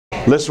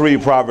Let's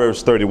read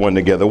Proverbs 31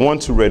 together. 1,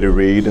 2, ready to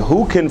read.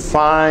 Who can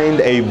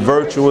find a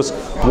virtuous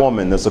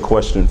woman? That's a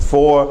question.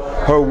 For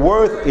her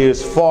worth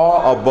is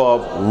far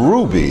above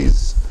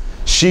rubies.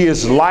 She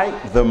is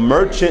like the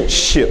merchant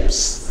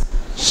ships.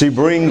 She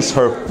brings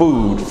her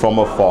food from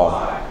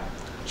afar.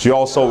 She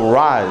also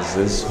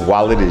rises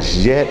while it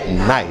is yet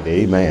night,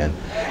 amen,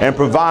 and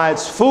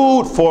provides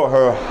food for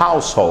her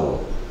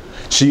household.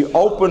 She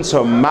opens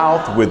her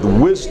mouth with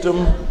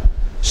wisdom.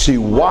 She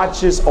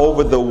watches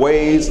over the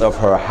ways of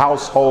her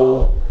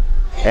household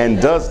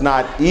and does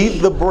not eat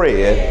the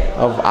bread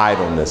of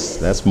idleness.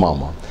 That's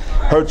mama.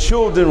 Her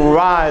children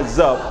rise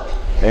up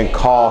and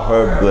call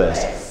her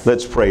blessed.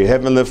 Let's pray.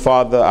 Heavenly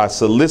Father, I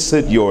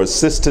solicit your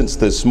assistance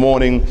this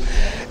morning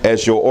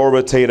as your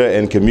orator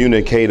and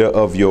communicator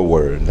of your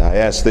word. I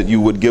ask that you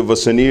would give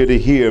us an ear to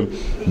hear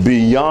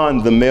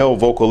beyond the male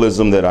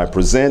vocalism that I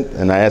present,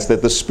 and I ask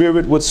that the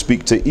Spirit would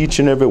speak to each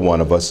and every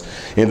one of us.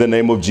 In the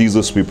name of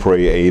Jesus we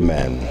pray,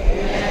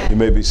 amen. You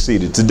may be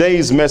seated.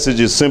 Today's message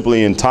is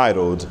simply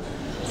entitled,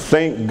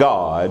 Thank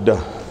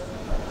God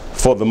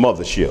for the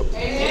Mothership.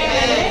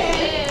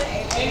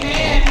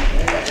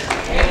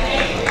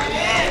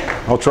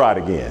 I'll try it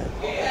again.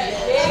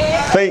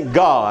 Thank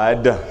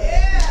God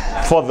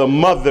for the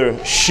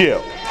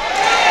mothership.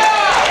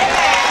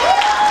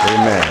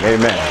 Amen.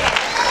 Amen.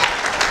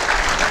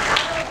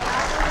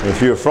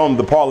 If you're from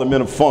the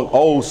Parliament of Funk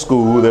old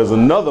school, there's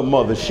another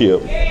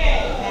mothership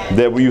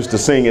that we used to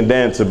sing and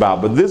dance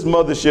about. But this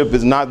mothership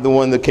is not the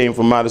one that came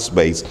from outer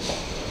space.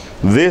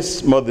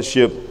 This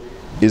mothership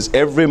is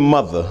every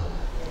mother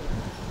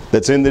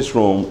that's in this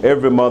room,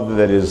 every mother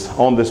that is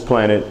on this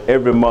planet,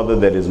 every mother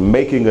that is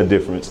making a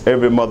difference,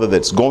 every mother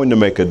that's going to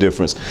make a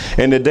difference.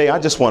 And today I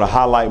just want to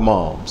highlight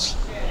moms.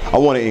 I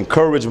want to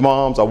encourage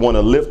moms. I want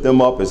to lift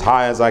them up as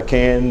high as I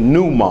can.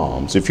 New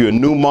moms. If you're a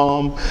new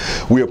mom,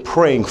 we are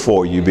praying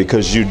for you,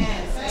 because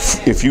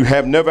if you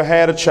have never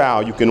had a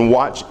child, you can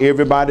watch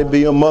everybody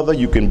be a mother.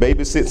 You can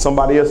babysit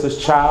somebody else's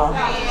child.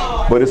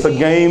 But it's a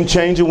game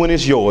changer when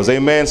it's yours.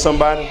 Amen,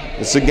 somebody?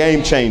 It's a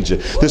game changer.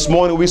 This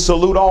morning we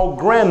salute all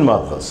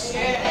grandmothers.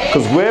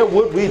 Because where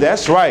would we?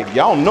 That's right.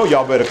 Y'all know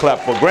y'all better clap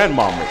for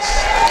grandmamas.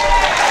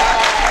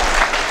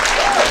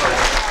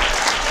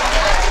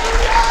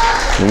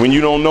 And when you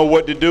don't know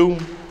what to do,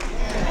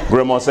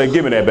 grandma say,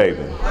 give me that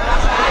baby.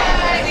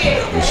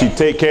 And she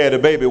take care of the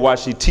baby while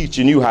she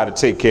teaching you how to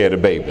take care of the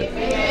baby.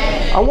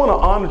 I want to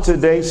honor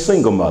today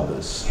single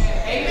mothers.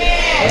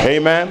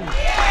 Amen.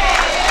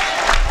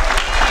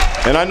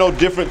 And I know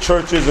different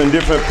churches and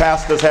different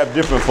pastors have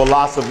different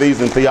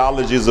philosophies and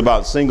theologies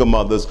about single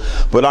mothers,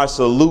 but I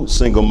salute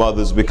single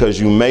mothers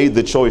because you made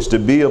the choice to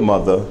be a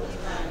mother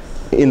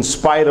in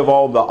spite of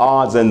all the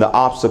odds and the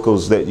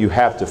obstacles that you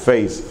have to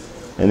face.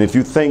 And if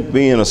you think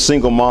being a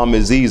single mom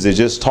is easy,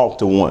 just talk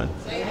to one.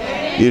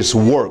 It's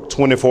work,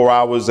 24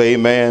 hours,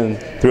 amen,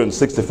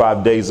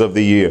 365 days of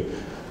the year.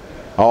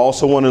 I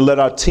also want to let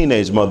our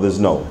teenage mothers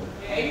know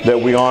that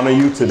we honor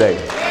you today.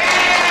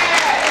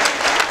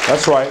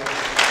 That's right.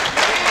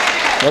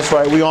 That's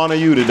right. We honor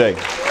you today.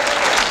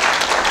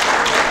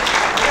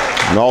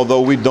 And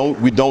although we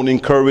don't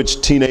encourage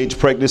teenage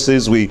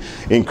pregnancies, we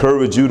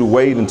encourage you to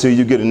wait until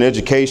you get an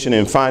education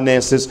and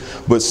finances.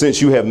 But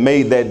since you have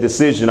made that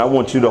decision, I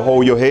want you to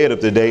hold your head up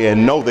today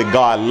and know that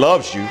God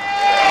loves you,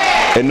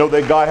 and know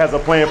that God has a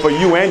plan for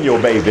you and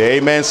your baby.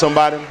 Amen,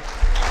 somebody?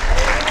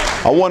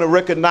 I want to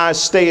recognize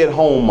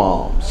stay-at-home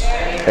moms.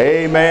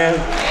 Amen.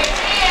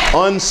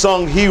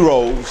 Unsung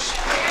heroes.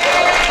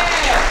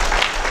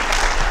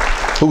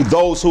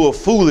 Those who are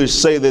foolish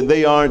say that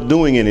they aren't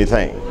doing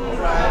anything.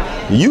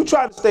 You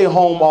try to stay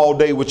home all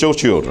day with your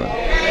children.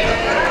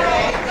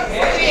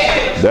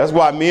 That's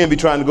why men be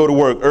trying to go to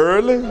work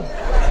early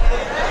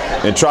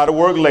and try to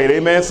work late.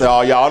 Amen. Say,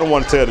 oh, y'all don't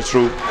want to tell the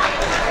truth.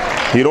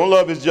 He don't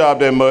love his job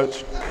that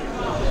much.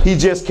 He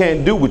just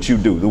can't do what you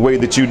do the way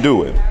that you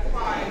do it.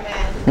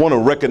 I want to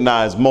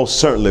recognize most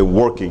certainly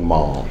working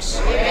moms.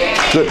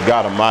 Good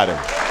God Almighty.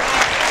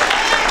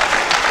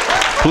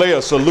 Play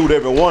a salute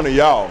every one of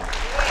y'all.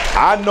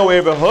 I know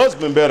every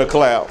husband better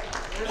clap.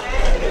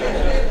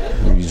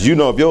 You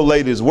know, if your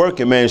lady's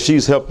working, man,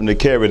 she's helping to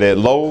carry that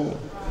load.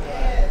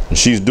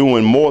 She's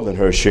doing more than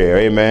her share.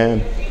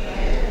 Amen.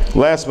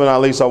 Last but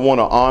not least, I want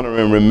to honor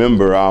and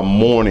remember our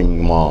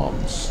mourning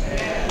moms.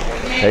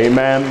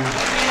 Amen.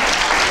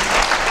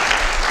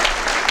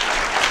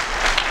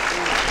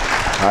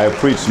 I have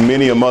preached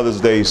many a Mother's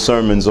Day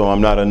sermon, so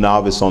I'm not a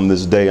novice on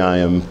this day. I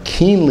am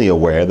keenly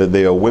aware that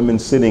there are women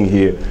sitting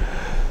here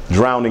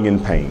drowning in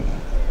pain,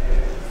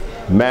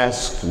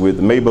 masked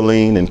with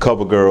Maybelline and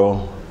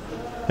CoverGirl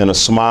and a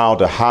smile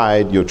to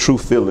hide your true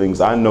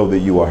feelings. I know that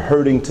you are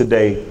hurting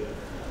today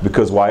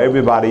because while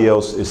everybody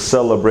else is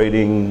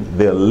celebrating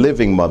their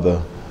living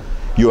mother,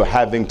 you're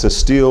having to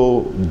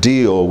still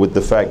deal with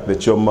the fact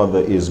that your mother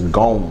is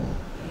gone,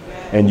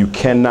 and you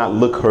cannot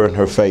look her in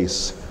her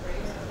face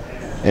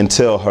and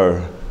tell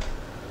her,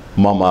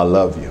 Mama, I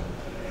love you.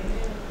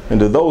 And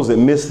to those that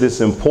miss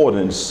this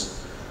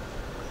importance,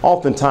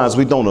 oftentimes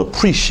we don't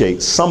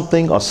appreciate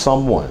something or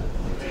someone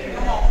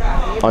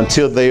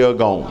until they are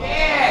gone.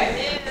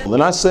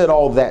 And I said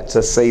all that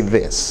to say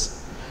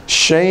this.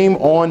 Shame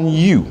on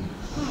you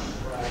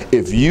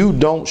if you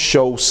don't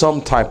show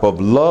some type of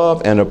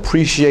love and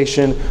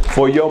appreciation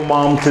for your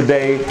mom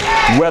today,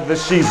 whether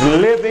she's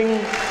living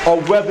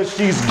or whether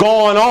she's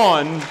gone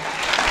on.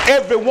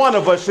 Every one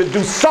of us should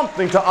do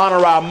something to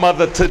honor our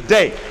mother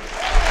today.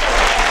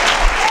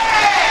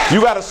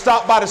 You got to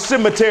stop by the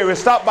cemetery.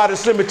 Stop by the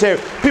cemetery.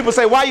 People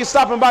say, why are you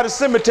stopping by the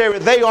cemetery?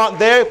 They aren't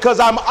there because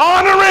I'm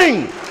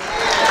honoring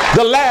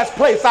the last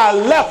place I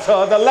left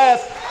her, the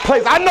last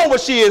place. I know what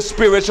she is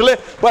spiritually,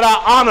 but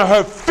I honor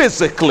her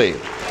physically.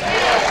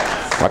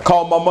 I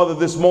called my mother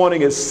this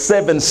morning at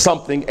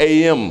 7-something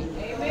a.m.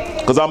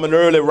 because I'm an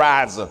early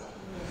riser.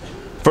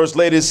 First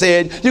lady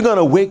said, you're going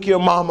to wake your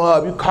mama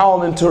up. You're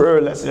calling too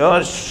early. I said,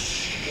 oh, shh.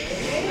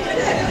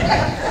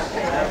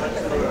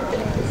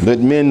 Let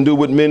men do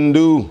what men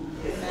do.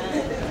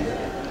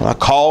 I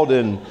called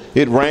and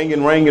it rang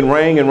and rang and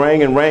rang and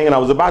rang and rang. And I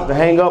was about to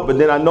hang up, but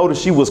then I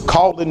noticed she was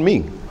calling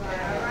me.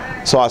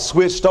 So I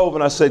switched over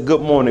and I said,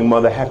 good morning,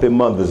 Mother. Happy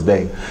Mother's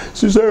Day.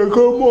 She said,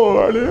 good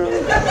morning.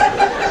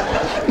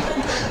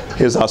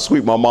 Here's how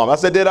sweet my mom. I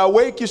said, did I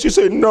wake you? She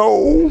said,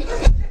 no.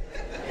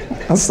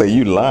 I say,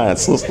 you lying,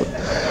 sister.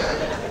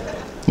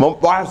 My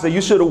wife said,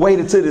 you should have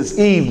waited till this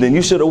evening.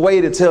 You should have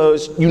waited till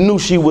you knew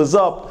she was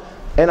up.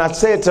 And I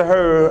said to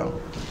her,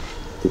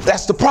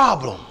 that's the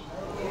problem.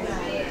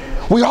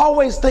 We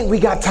always think we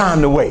got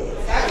time to wait.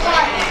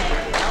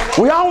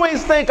 We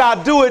always think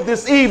I'll do it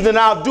this evening,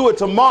 I'll do it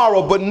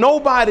tomorrow, but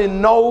nobody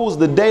knows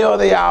the day or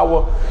the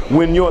hour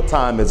when your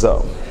time is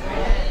up.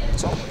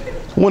 So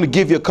I want to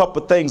give you a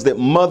couple of things that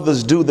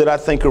mothers do that I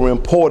think are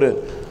important,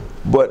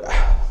 but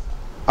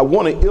I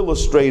want to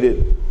illustrate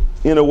it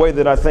in a way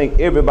that I think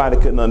everybody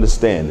can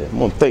understand it. I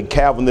want to thank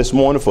Calvin this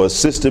morning for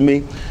assisting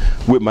me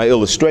with my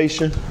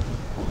illustration.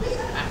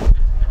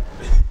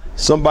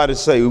 Somebody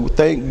say,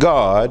 thank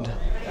God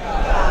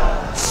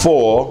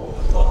for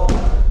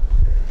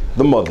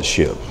the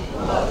mothership.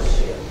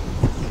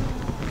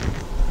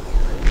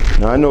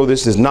 Now I know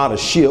this is not a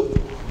ship,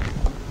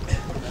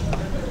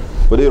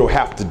 but it'll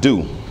have to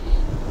do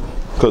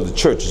because the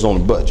church is on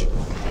a budget.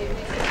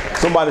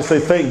 Somebody say,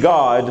 thank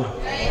God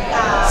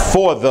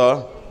for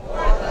the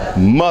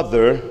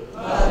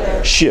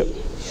mothership.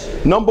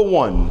 Number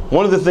one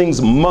of the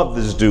things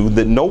mothers do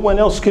that no one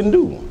else can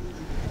do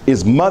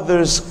is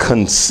mothers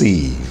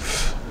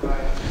conceive.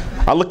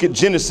 I look at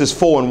Genesis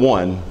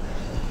 4:1,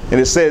 and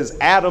it says,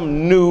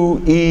 Adam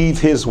knew Eve,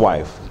 his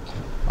wife.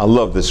 I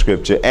love this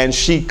scripture. And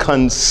she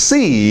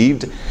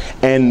conceived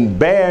and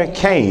bare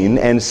Cain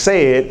and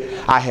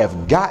said, I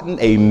have gotten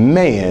a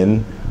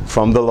man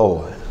from the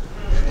Lord.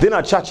 Then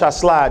I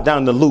slide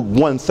down to Luke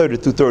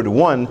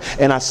 1:30-31,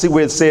 and I see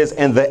where it says,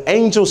 and the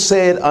angel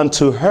said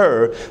unto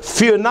her,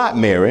 fear not,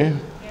 Mary,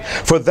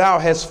 for thou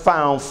hast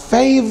found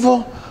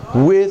favor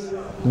with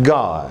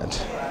God.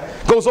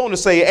 Goes on to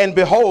say, and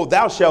behold,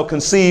 thou shalt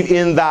conceive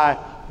in thy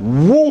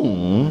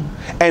womb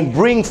and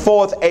bring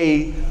forth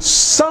a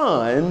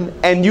son,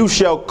 and you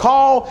shall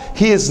call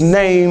his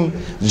name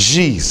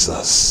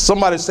Jesus.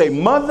 Somebody say,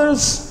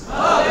 mothers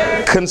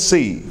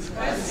conceive.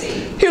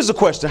 Here's the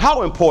question.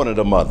 How important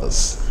are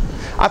mothers?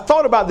 I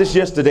thought about this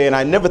yesterday, and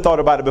I never thought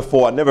about it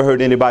before. I never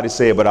heard anybody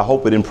say it, but I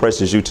hope it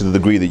impresses you to the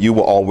degree that you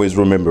will always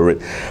remember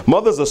it.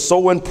 Mothers are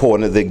so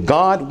important that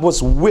God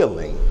was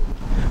willing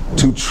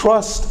to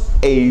trust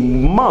a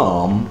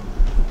mom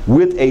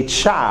with a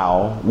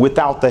child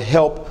without the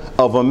help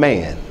of a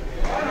man.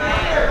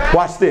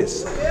 Watch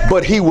this.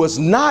 But he was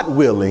not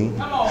willing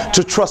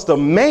to trust a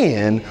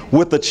man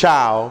with a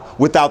child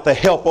without the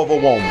help of a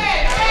woman.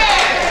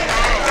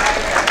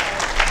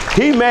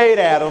 He made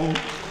Adam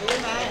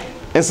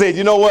and said,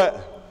 you know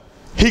what?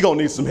 He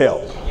gonna need some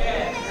help.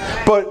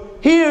 But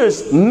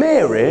here's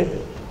Mary,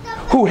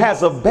 who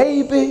has a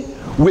baby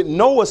with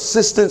no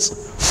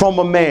assistance from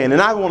a man.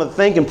 And I want to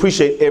thank and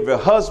appreciate every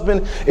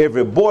husband,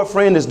 every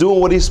boyfriend that's doing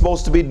what he's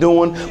supposed to be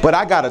doing. But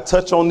I got to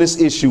touch on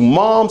this issue.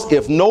 Moms,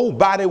 if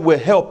nobody will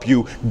help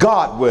you,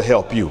 God will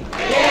help you.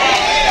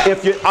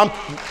 If you,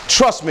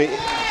 trust me,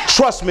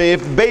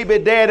 if baby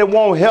daddy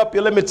won't help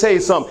you, let me tell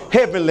you something.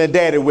 Heavenly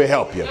daddy will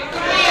help you.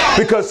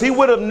 Because he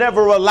would have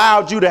never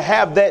allowed you to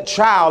have that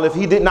child if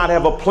he did not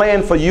have a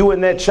plan for you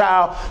and that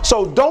child.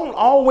 So don't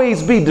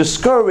always be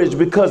discouraged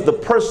because the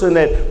person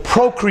that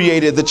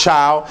procreated the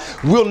child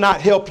will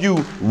not help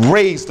you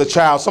raise the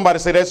child. Somebody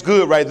say that's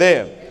good right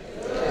there.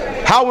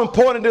 How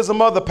important is a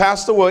mother,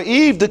 Pastor? Well,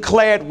 Eve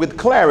declared with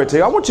clarity.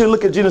 I want you to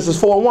look at Genesis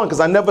 4:1 because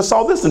I never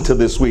saw this until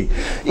this week.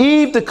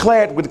 Eve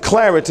declared with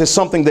clarity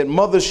something that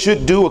mothers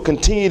should do or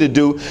continue to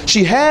do.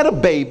 She had a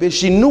baby.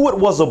 She knew it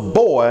was a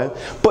boy,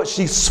 but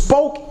she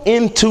spoke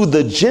into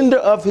the gender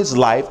of his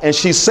life and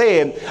she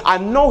said, I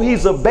know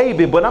he's a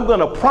baby, but I'm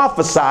going to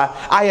prophesy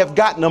I have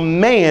gotten a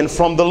man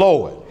from the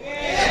Lord.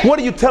 What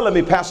are you telling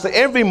me, Pastor?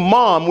 Every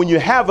mom, when you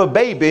have a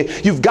baby,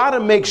 you've got to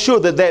make sure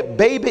that that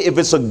baby, if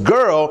it's a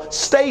girl,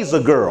 stays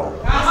a girl.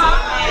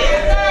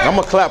 I'm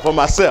going to clap for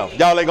myself.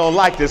 Y'all ain't going to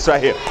like this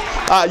right here.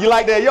 You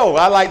like that? Yo,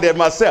 I like that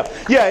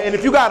myself. Yeah, and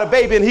if you got a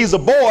baby and he's a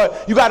boy,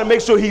 you got to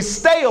make sure he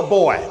stay a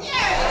boy.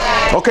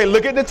 Okay,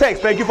 look at the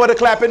text. Thank you for the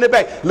clap in the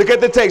back. Look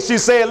at the text. She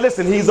said,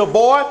 listen, he's a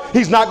boy.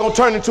 He's not going to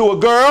turn into a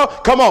girl.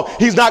 Come on.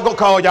 He's not going to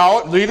call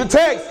y'all. Read the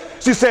text.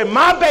 She said,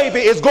 my baby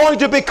is going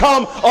to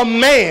become a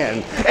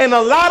man. And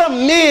a lot of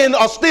men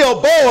are still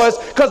boys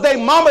because their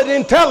mama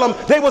didn't tell them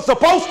they were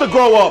supposed to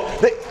grow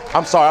up.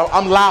 I'm sorry,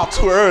 I'm loud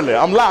too early.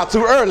 I'm loud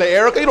too early,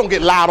 Erica. You don't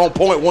get loud on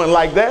point one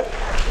like that.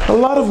 A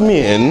lot of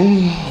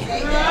men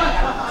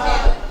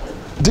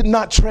did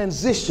not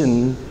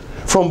transition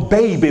from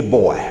baby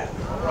boy.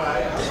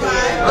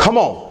 Come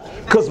on.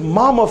 Because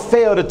mama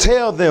failed to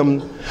tell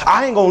them,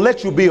 I ain't going to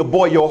let you be a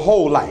boy your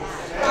whole life.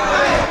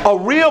 A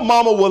real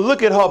mama will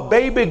look at her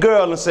baby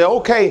girl and say,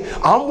 okay,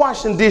 I'm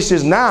washing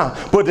dishes now,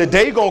 but the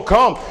day gonna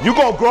come, you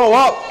gonna grow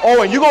up,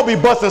 oh, and you gonna be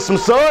busting some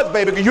suds,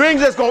 baby. You ain't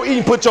just gonna eat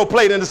and put your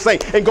plate in the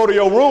sink and go to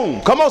your room.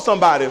 Come on,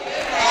 somebody.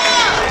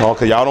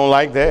 Okay, y'all don't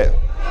like that.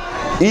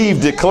 Eve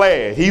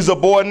declared, he's a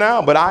boy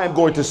now, but I am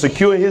going to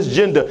secure his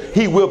gender.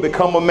 He will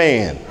become a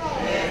man.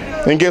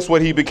 And guess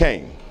what he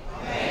became?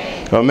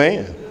 A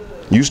man.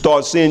 You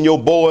start seeing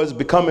your boys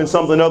becoming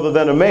something other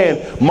than a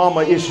man,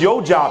 mama, it's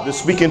your job to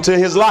speak into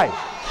his life.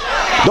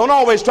 Don't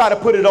always try to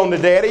put it on the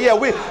daddy. Yeah,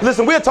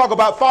 we'll talk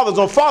about fathers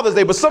on Father's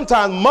Day, but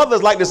sometimes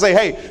mothers like to say,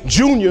 hey,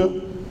 Junior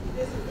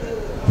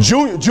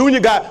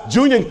got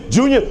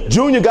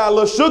a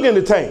little sugar in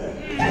the tank.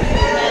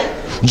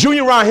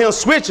 Junior around here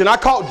switching. I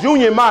caught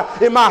Junior in my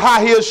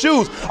high heel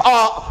shoes.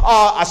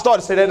 I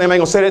started to say that name. I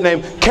ain't gonna say that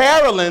name.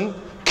 Carolyn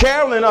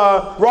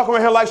walking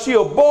around here like she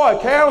a boy.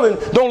 Carolyn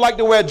don't like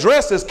to wear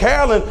dresses.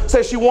 Carolyn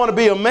says she want to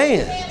be a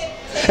man.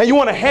 And you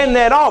want to hand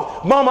that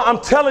off. Mama, I'm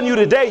telling you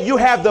today, you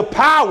have the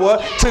power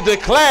to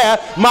declare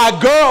my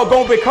girl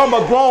gonna become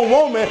a grown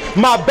woman.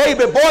 My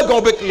baby boy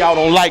gonna be. Y'all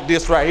don't like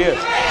this right here.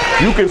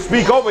 You can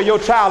speak over your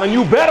child, and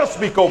you better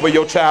speak over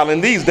your child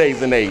in these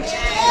days and age.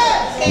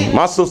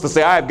 My sister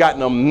say, I've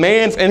gotten a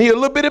man, and he a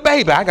little bitty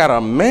baby. I got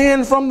a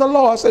man from the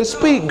Lord. I say,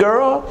 speak,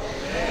 girl.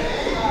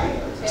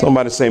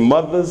 Somebody say,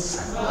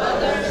 mothers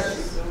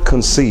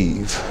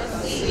conceive.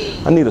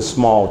 I need a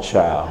small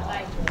child.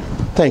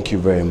 Thank you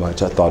very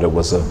much. I thought it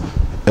was a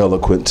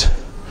eloquent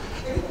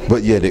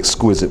but yet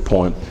exquisite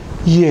point.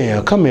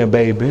 Yeah, come here,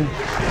 baby.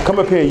 Come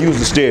up here and use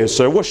the stairs,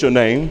 sir. What's your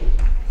name?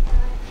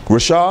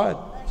 Rashad?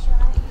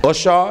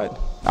 Ashad?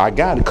 I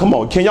got it. Come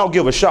on. Can y'all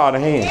give Ashad a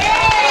hand?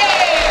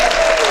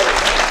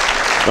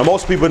 Now,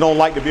 most people don't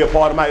like to be a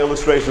part of my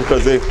illustrations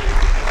because they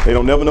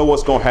don't never know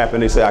what's going to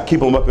happen. They say, I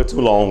keep them up here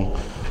too long,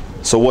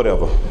 so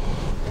whatever.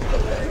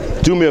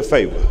 Do me a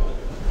favor.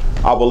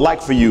 I would like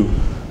for you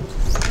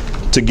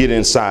to get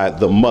inside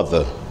the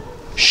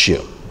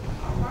mothership.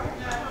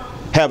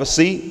 Have a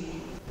seat.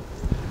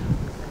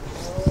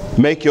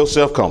 Make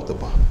yourself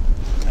comfortable.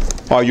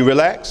 Are you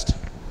relaxed?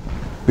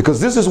 Because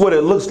this is what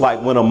it looks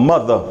like when a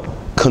mother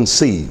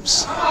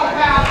conceives.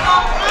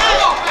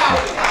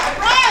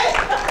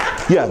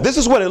 Yeah, this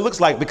is what it looks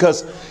like,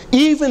 because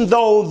even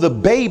though the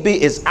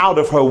baby is out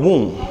of her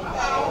womb,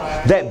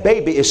 that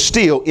baby is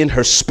still in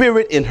her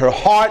spirit, in her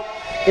heart.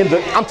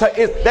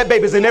 That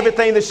baby's in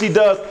everything that she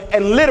does.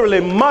 And literally,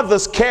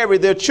 mothers carry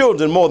their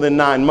children more than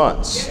 9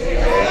 months.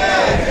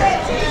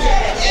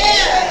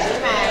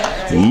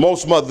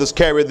 Most mothers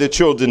carry their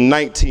children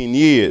 19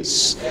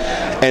 years.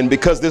 And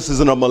because this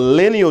isn't a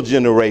millennial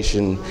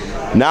generation,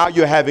 now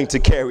you're having to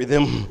carry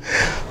them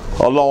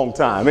a long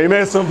time.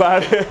 Amen,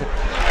 somebody?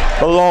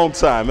 A long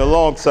time,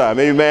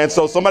 amen.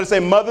 So somebody say,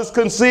 mothers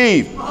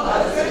conceive.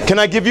 Can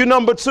I give you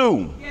number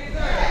 2?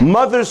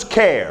 Mothers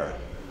care.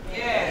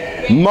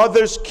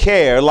 Mothers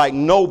care like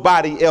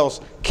nobody else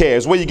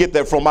cares. Where you get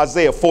that from?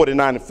 Isaiah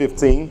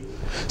 49:15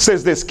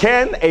 says this: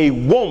 can a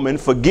woman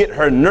forget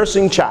her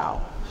nursing child?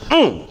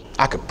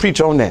 I could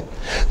preach on that.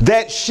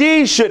 That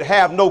she should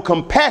have no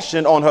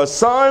compassion on her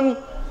son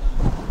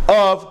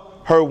of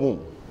her womb.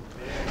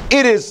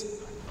 It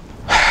is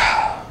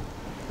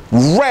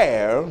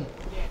rare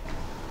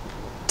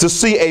to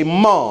see a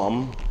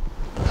mom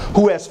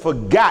who has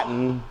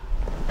forgotten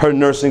her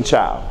nursing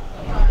child.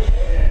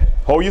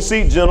 Hold your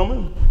seat,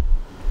 gentlemen.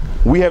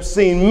 We have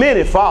seen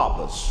many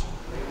fathers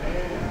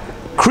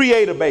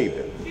create a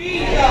baby.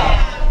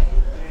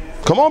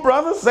 Come on,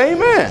 brothers, say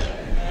amen.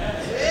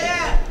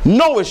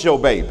 Know it's your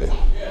baby.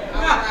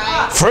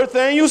 First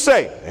thing you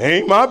say,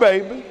 ain't my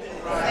baby.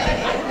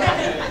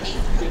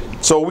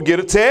 So we get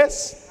a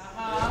test.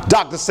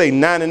 Doctors say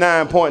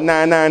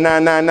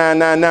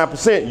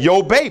 99.999999%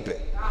 your baby.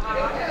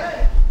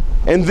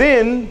 And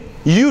then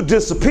you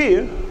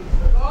disappear.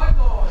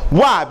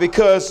 Why?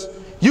 Because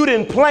you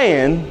didn't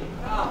plan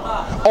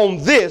on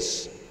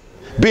this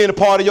being a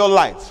part of your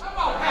life.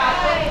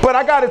 But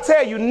I got to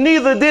tell you,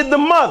 neither did the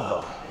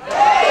mother.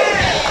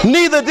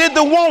 Neither did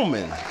the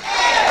woman.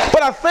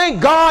 But I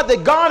thank God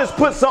that God has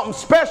put something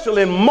special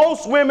in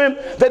most women,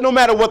 that no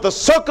matter what the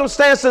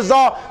circumstances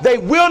are, they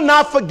will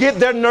not forget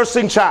their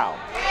nursing child.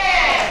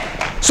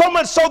 So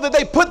much so that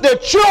they put their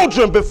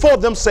children before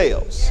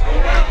themselves.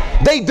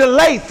 They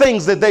delay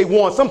things that they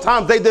want.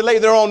 Sometimes they delay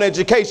their own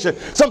education.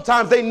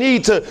 Sometimes they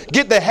need to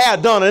get their hair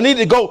done. They need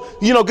to go,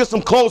 get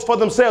some clothes for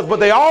themselves. But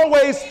they're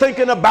always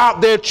thinking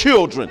about their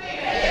children.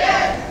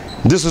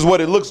 This is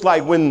what it looks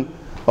like when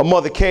a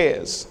mother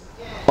cares.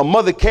 A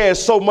mother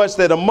cares so much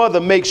that a mother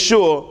makes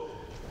sure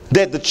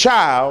that the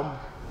child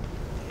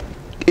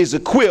is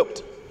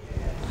equipped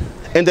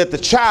and that the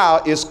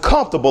child is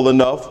comfortable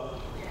enough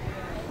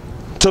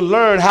to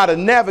learn how to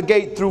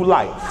navigate through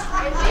life.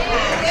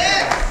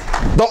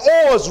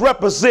 The oars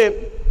represent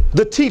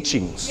the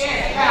teachings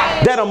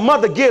that a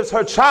mother gives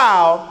her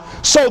child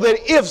so that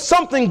if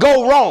something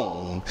go wrong,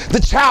 the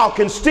child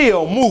can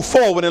still move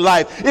forward in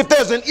life. If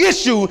there's an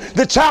issue,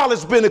 the child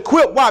has been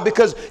equipped. Why?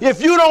 Because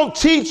if you don't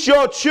teach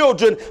your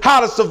children how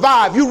to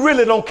survive, you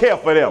really don't care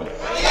for them.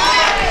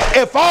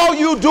 If all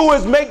you do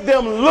is make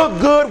them look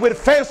good with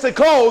fancy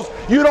clothes,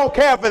 you don't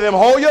care for them.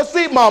 Hold your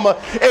seat,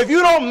 mama. If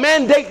you don't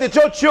mandate that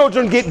your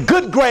children get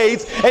good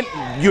grades, and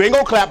you ain't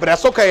gonna clap, but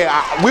that's okay.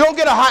 We don't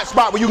get a hot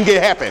spot where you can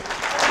get happy.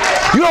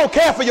 You don't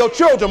care for your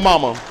children,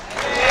 mama.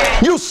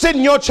 You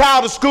sending your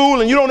child to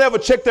school and you don't ever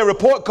check their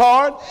report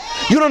card.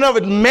 You don't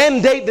ever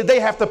mandate that they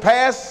have to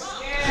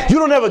pass. You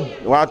don't ever,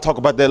 well, I'll talk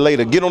about that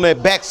later, get on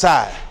that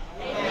backside.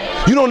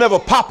 You don't ever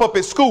pop up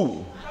at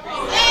school.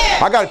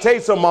 I got to tell you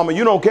something, mama,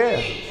 you don't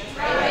care.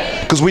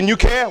 Because when you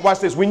care, watch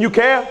this, when you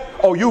care,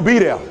 oh, you be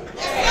there.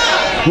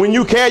 When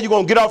you care, you're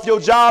going to get off your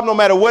job no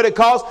matter what it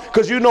costs,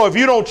 because you know if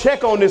you don't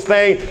check on this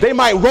thing, they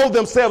might roll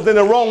themselves in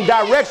the wrong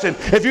direction.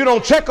 If you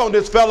don't check on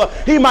this fella,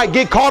 he might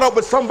get caught up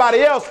with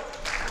somebody else.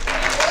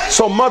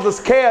 So mothers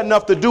care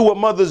enough to do what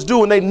mothers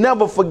do, and they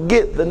never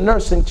forget the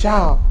nursing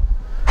child.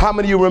 How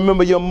many of you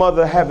remember your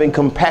mother having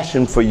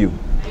compassion for you?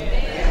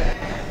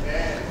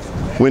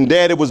 When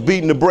daddy was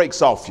beating the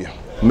brakes off you.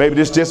 Maybe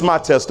this is just my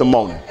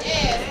testimony.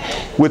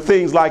 With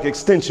things like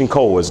extension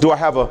cords. Do I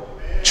have a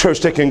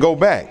church that can go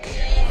back?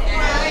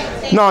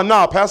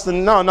 No, pastor,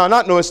 no,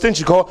 not no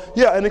extension cord.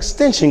 Yeah, an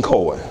extension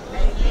cord.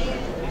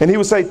 And he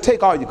would say,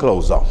 take all your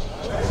clothes off.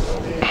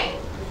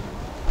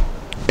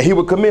 And he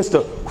would commence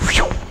to,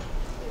 whew,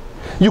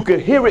 you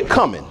could hear it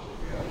coming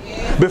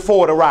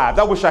before it arrived.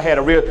 I wish I had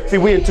a real, see,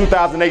 we in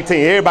 2018,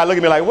 everybody look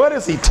at me like, what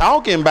is he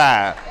talking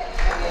about?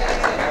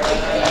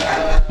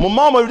 My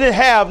mama didn't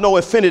have no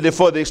affinity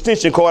for the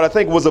extension cord. I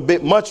think it was a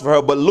bit much for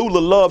her, but Lula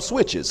loved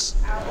switches.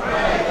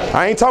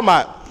 I ain't talking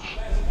about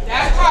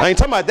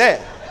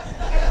that.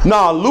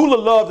 No, Lula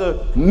loved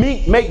to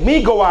make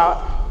me go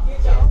out.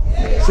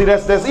 See,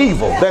 that's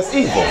evil. That's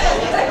evil.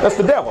 That's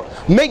the devil.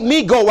 Make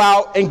me go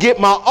out and get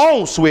my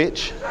own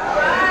switch.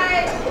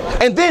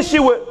 And then she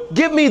would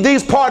give me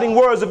these parting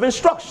words of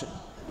instruction.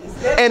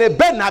 And it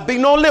better not be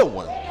no little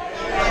one.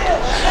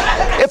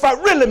 If I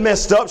really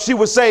messed up, she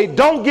would say,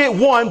 don't get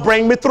one,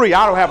 bring me three.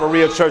 I don't have a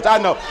real church. I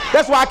know.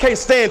 That's why I can't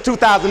stand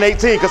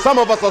 2018, because some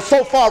of us are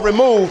so far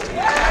removed.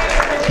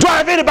 Do I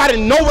have anybody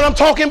know what I'm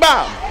talking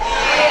about?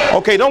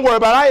 Okay, don't worry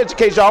about it. I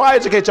educate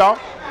y'all.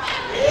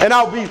 And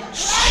I'll be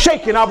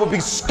shaking. I will be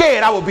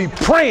scared. I will be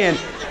praying,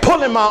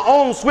 pulling my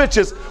own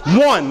switches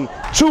 1,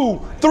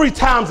 2, 3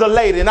 times a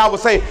lady. And I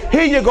would say,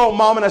 here you go,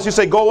 mom. And she'd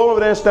say, go over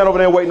there and stand over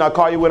there and wait, and I'll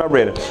call you when I'm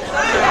ready.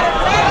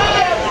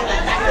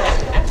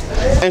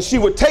 And she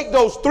would take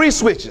those 3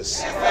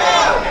 switches.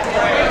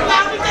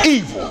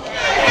 Evil.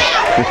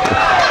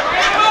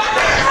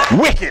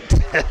 Wicked.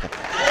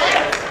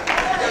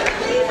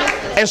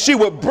 And she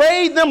would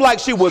braid them like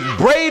she was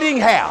braiding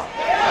hair.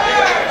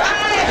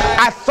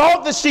 I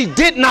thought that she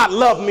did not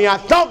love me. I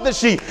thought that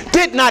she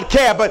did not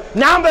care. But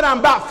now that I'm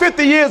about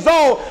 50 years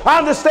old, I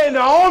understand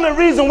the only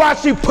reason why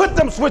she put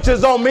them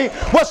switches on me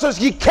was because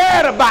she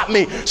cared about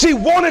me. She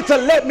wanted to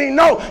let me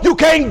know you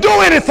can't do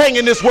anything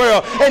in this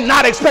world and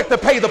not expect to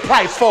pay the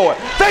price for it.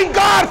 Thank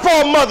God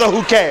for a mother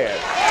who cares.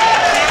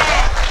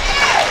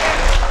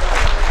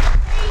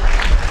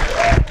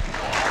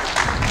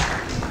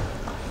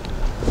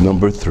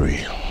 Number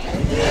 3.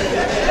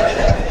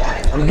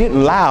 I'm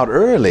getting loud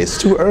early. It's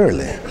too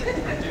early.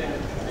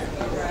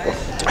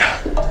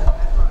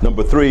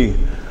 Number 3,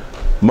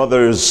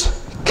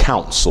 mother's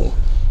counsel.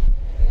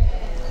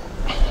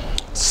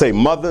 Say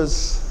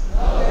mother's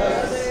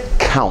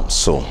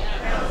counsel.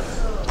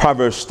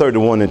 Proverbs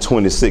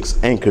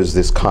 31:26 anchors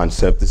this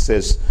concept. It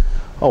says,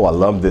 oh, I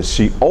love this.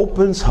 She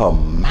opens her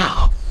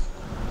mouth.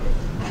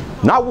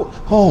 Not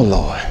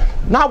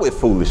with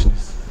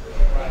foolishness.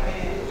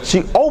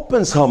 She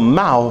opens her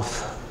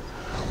mouth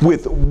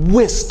with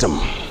wisdom,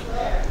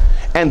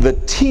 and the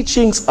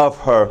teachings of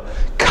her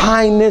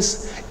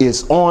kindness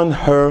is on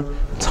her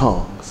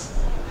tongues.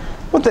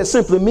 What that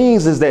simply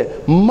means is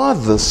that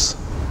mothers,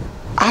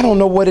 I don't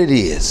know what it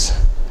is,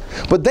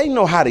 but they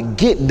know how to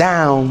get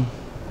down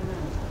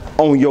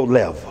on your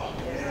level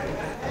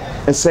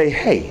and say,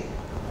 hey,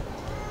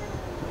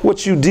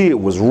 what you did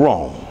was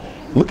wrong.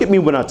 Look at me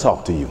when I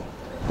talk to you.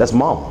 That's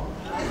mama.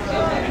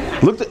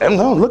 Look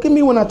at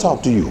me when I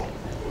talk to you.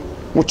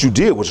 What you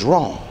did was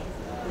wrong.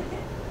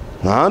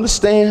 Now I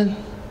understand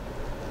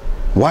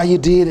why you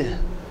did it,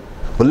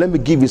 but let me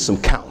give you some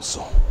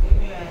counsel.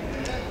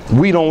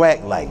 We don't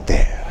act like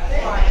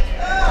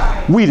that.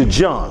 We the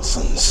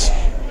Johnsons.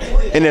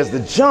 And as the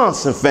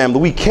Johnson family,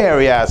 we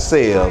carry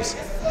ourselves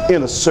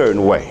in a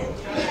certain way.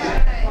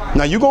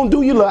 Now you're going to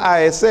do your little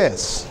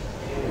ISS.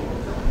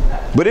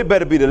 But it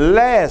better be the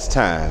last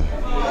time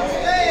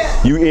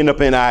you end up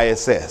in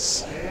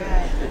ISS.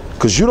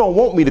 Because you don't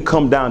want me to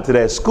come down to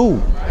that school.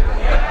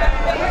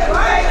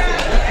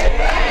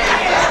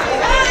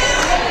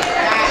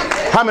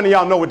 How many of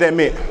y'all know what that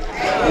meant?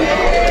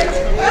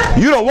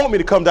 You don't want me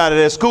to come down to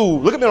that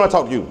school. Look at me when I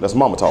talk to you. That's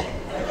mama talking.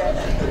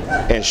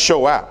 And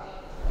show out.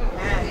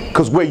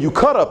 Because where you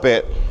cut up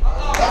at.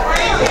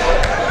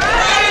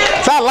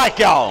 So I like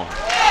y'all.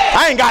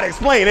 I ain't got to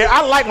explain it.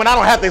 I like when I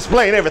don't have to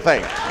explain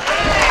everything.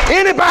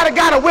 Anybody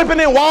got a whipping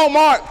in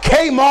Walmart,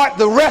 Kmart,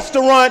 the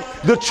restaurant,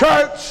 the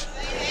church?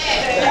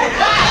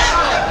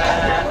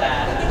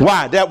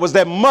 Why? That was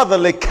that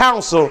motherly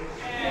counsel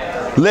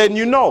letting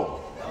you know.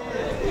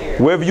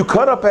 Wherever you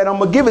cut up at, I'm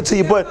going to give it to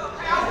you. But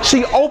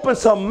she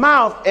opens her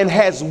mouth and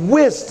has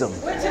wisdom.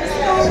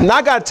 Now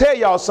I got to tell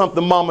y'all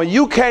something, mama.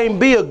 You can't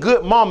be a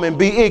good mama and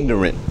be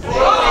ignorant.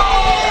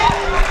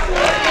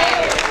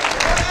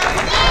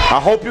 I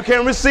hope you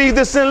can receive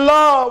this in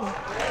love.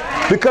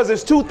 Because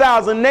it's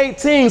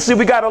 2018. See,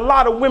 we got a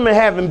lot of women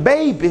having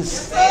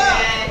babies.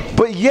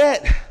 But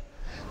yet,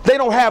 they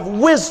don't have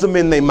wisdom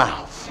in their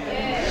mouth.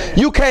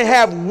 You can't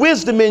have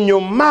wisdom in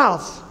your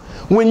mouth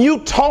when you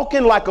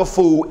talking like a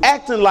fool,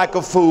 acting like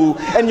a fool,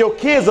 and your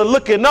kids are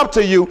looking up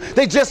to you.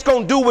 They just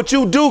gonna do what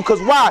you do,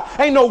 because why?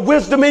 Ain't no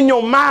wisdom in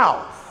your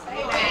mouth.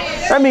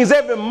 That means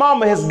every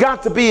mama has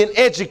got to be an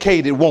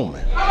educated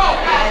woman.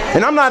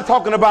 And I'm not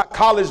talking about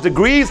college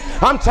degrees.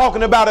 I'm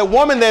talking about a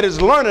woman that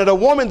is learning, a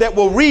woman that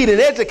will read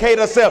and educate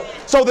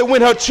herself so that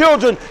when her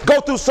children go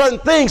through certain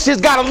things,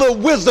 she's got a little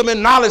wisdom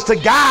and knowledge to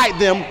guide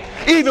them,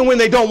 even when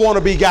they don't want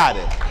to be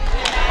guided.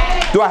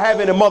 Do I have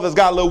any mothers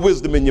got a little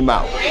wisdom in your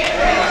mouth?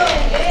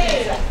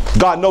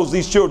 God knows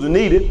these children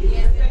need it.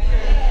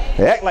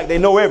 They act like they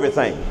know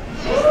everything.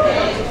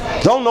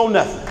 Don't know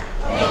nothing.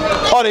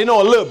 Or they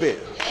know a little bit.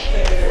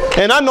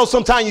 And I know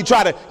sometimes you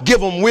try to give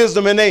them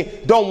wisdom and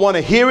they don't want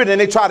to hear it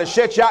and they try to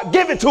shut you out.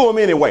 Give it to them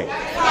anyway.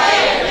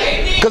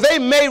 Because they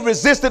may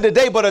resist it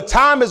today, but a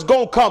time is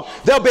going to come.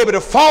 They'll be able to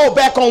fall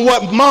back on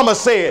what mama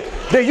said.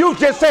 That you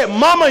just said,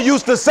 mama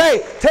used to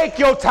say, take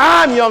your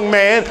time, young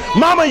man.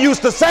 Mama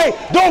used to say,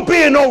 don't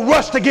be in no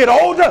rush to get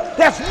older.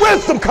 That's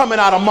wisdom coming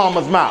out of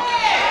mama's mouth.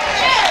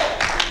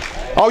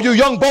 All you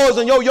young boys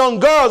and your young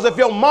girls, if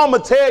your mama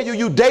tell you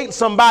you date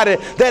somebody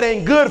that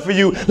ain't good for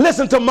you,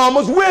 listen to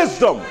mama's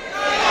wisdom.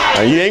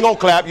 Now, you ain't gonna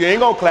clap, you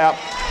ain't gonna clap.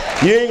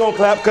 You ain't gonna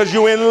clap because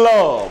you in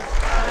love.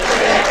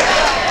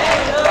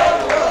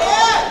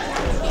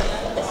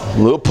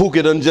 Little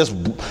Pookie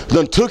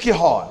done took your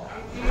heart.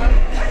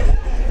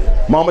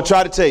 Mama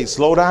tried to tell you,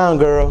 slow down,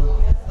 girl.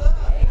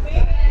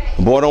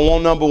 Boy don't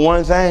want number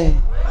one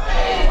thing.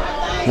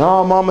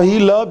 No, mama, he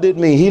loved it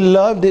me. He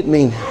loved it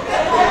me.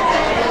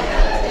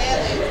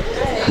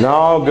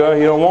 No, girl,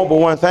 he don't want but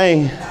one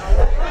thing.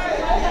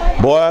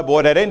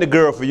 Boy, that ain't the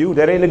girl for you.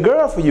 That ain't the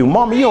girl for you.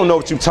 Mama, you don't know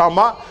what you're talking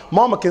about.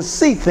 Mama can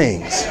see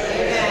things.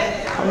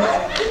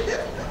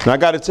 Now, I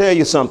got to tell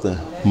you something.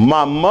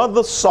 My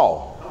mother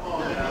saw,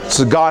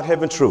 to God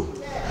heaven true,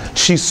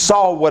 she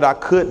saw what I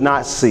could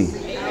not see.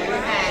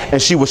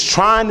 And she was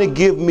trying to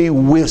give me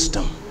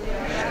wisdom.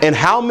 And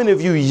how many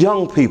of you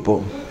young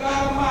people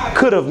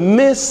could have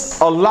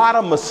missed a lot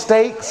of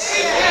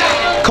mistakes?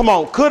 Come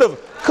on, could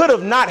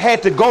have not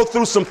had to go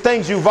through some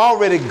things you've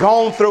already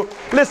gone through.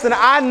 Listen,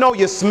 I know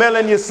you're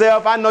smelling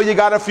yourself. I know you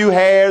got a few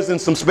hairs in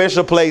some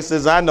special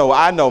places. I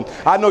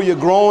know you're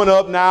growing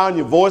up now and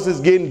your voice is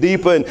getting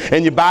deeper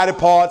and your body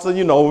parts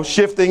are,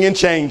 shifting and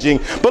changing.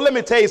 But let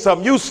me tell you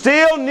something. You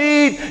still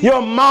need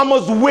your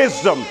mama's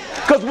wisdom.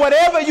 Because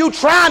whatever you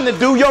trying to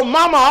do, your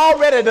mama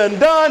already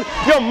done.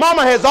 Your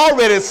mama has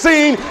already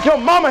seen. Your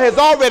mama has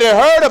already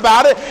heard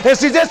about it. And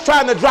she's just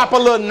trying to drop a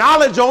little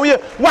knowledge on you.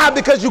 Why?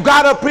 Because you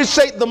got to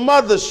appreciate the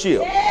mothership.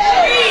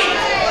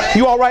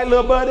 You all right,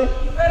 little buddy?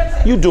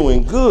 You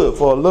doing good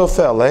for a little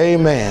fella.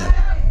 Amen.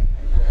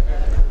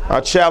 I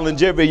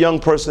challenge every young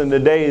person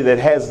today that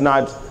has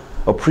not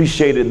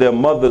appreciated their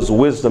mother's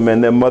wisdom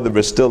and their mother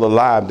is still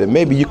alive, that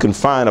maybe you can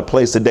find a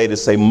place today to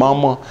say,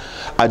 Mama,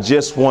 I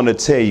just want to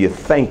tell you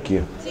thank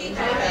you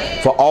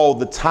for all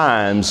the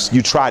times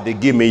you tried to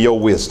give me your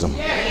wisdom.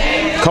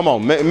 Come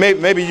on,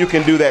 maybe you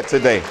can do that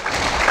today.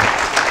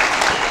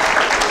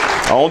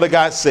 I only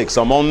got 6.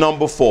 I'm on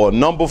number 4.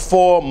 Number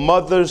 4,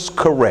 mothers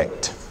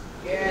correct.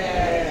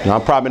 Now,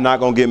 I'm probably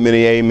not going to get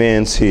many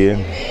amens here.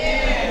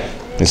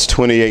 It's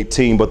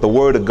 2018, but the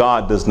word of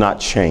God does not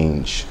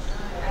change.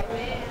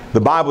 The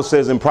Bible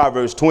says in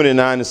Proverbs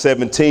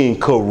 29:17,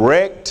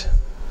 correct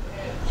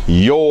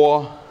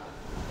your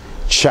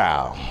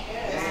child.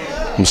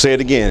 I'm going to say it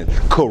again.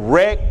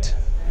 Correct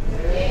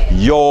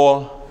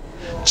your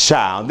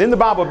child. Then the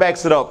Bible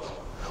backs it up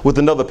with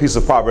another piece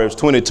of Proverbs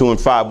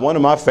 22:5. One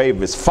of my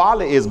favorites.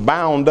 Folly is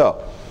bound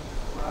up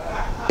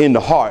in the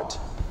heart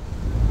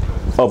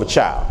of a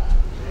child.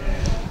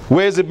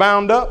 Where is it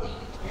bound up?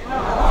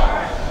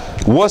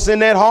 What's in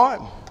that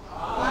heart?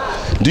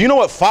 Do you know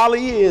what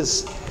folly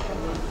is?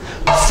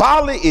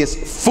 Folly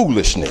is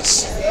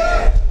foolishness.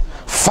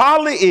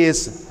 Folly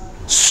is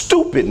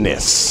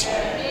stupidness.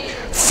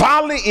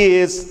 Folly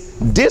is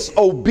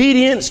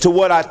disobedience to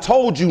what I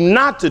told you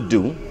not to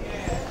do,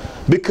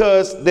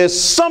 because there's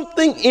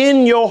something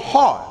in your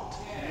heart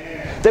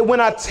that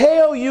when I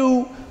tell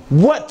you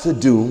what to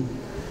do,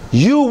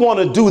 you want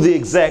to do the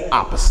exact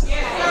opposite.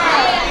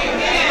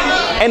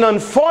 And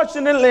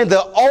unfortunately,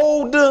 the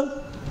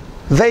older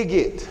they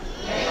get,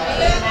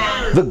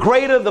 the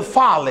greater the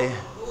folly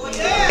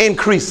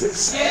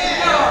increases.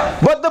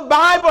 But the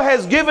Bible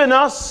has given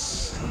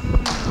us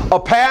a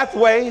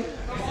pathway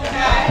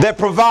that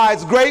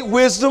provides great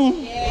wisdom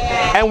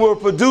and will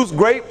produce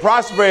great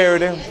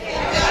prosperity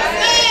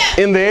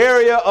in the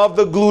area of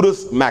the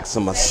gluteus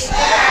maximus.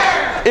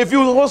 If you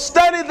will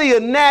study the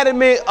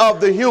anatomy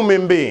of the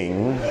human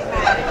being,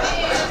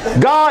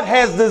 God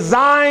has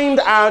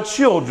designed our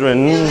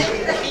children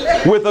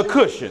with a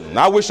cushion.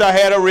 I wish I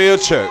had a real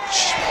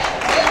church.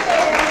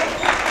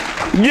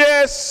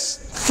 Yes,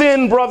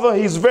 thin brother,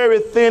 he's very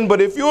thin, but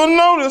if you'll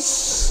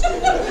notice,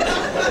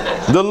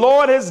 the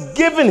Lord has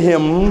given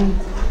him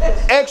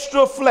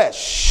extra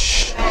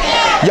flesh.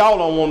 Y'all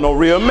don't want no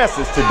real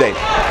message today.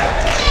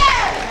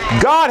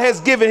 God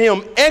has given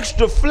him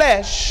extra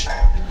flesh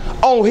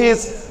on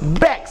his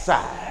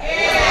backside.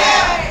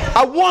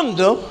 I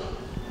wonder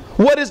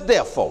what it's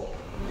there for.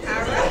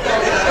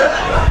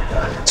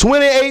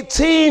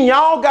 2018,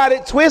 y'all got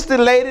it twisted,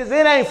 ladies.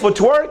 It ain't for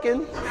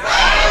twerking.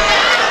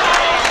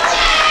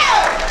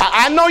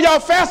 I know y'all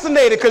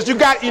fascinated because you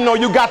got, you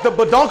got the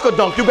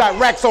badunkadunk. You got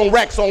racks on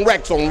racks on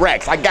racks on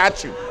racks. I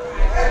got you.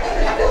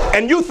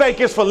 And you think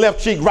it's for left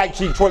cheek, right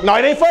cheek twerk. No,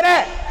 it ain't for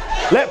that.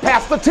 Let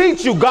Pastor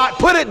teach you. God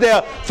put it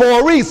there for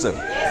a reason.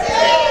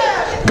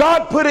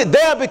 God put it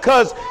there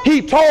because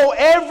he told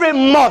every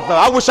mother,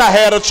 I wish I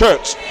had a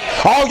church.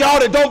 All y'all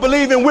that don't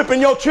believe in whipping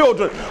your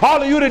children,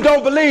 all of you that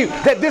don't believe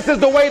that this is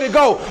the way to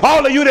go,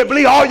 all of you that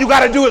believe all you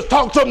got to do is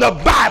talk to them, the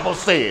Bible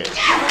said.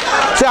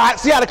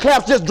 See how the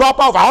claps just drop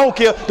off? I don't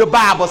care, the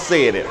Bible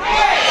said it.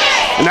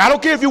 And I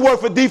don't care if you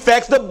work for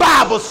defects, the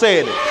Bible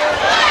said it.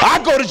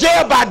 I go to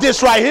jail by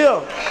this right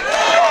here.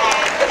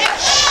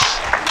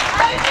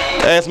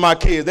 Ask my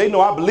kids, they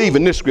know I believe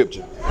in this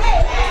scripture.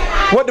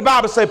 What the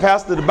Bible say,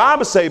 Pastor? The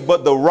Bible say,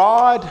 but the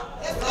rod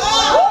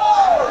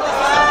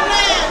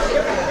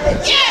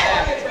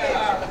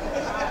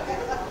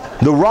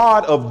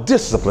of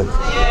discipline.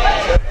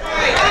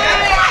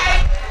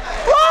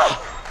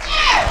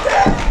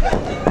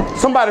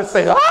 Somebody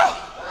say,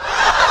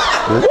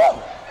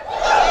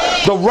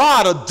 the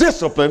rod of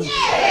discipline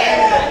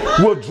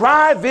will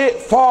drive it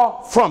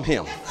far from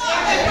him.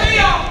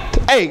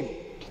 Hey,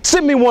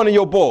 send me one of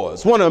your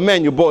boys, one of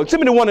Emmanuel boys. Send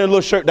me the one in the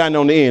little shirt down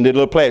on the end, the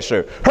little plaid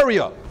shirt. Hurry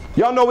up.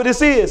 Y'all know what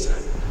this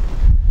is?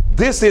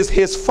 This is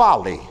his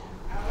folly.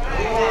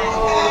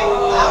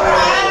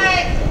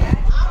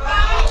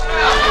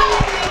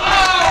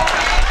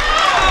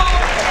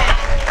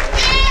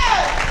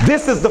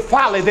 This is the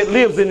folly that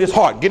lives in his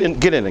heart. Get in the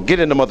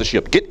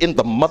mothership. Get in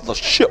the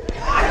mothership.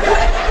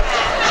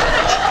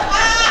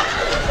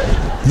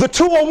 The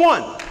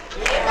 201.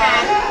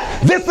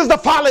 This is the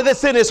folly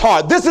that's in his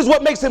heart. This is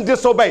what makes him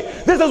disobey.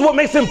 This is what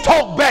makes him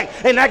talk back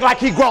and act like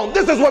he grown.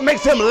 This is what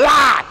makes him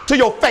lie to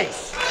your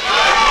face.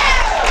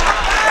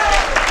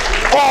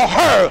 Or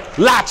her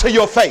lie to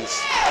your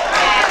face.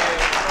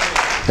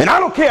 And I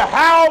don't care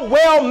how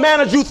well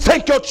mannered you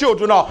think your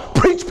children are.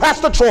 Preach,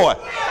 Pastor Troy.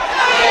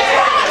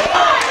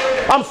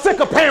 I'm sick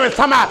of parents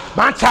talking about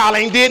my child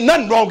ain't did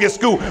nothing wrong at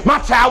school. My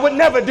child would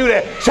never do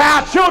that.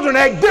 Children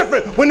act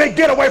different when they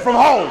get away from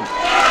home.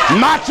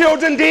 My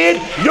children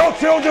did, your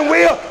children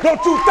will.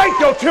 Don't you think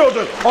your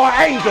children are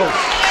angels?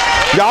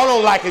 Y'all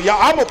don't like it.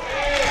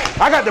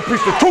 I got to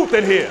preach the truth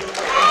in here.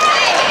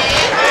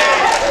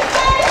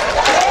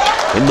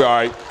 It'll be all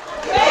right.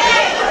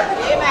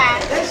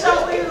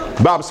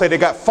 The Bible say they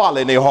got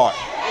folly in their heart.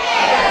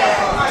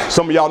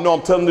 Some of y'all know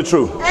I'm telling the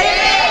truth.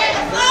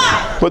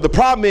 But the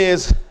problem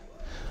is,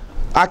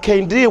 I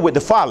can't deal with the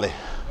folly.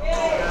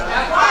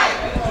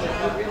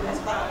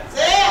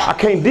 I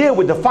can't deal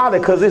with the folly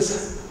because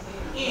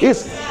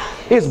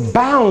it's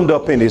bound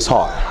up in his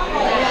heart.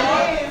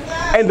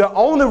 And the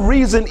only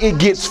reason it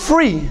gets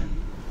free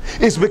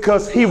is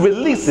because he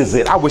releases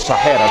it. I wish I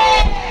had a...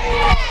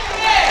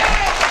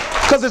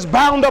 Because it's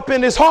bound up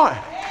in his heart.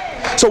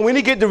 So when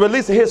he get to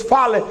release his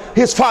folly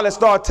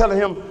start telling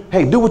him,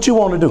 hey, do what you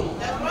want to do.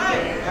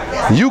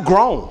 You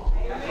grown.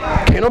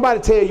 Can't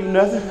nobody tell you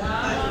nothing.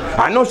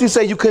 I know she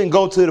said you couldn't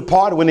go to the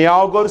party when they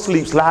all go to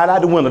sleep, slide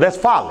out the window. That's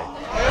folly.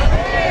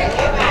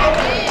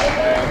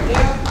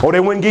 Or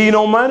they wouldn't give you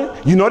no money.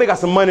 You know they got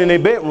some money in their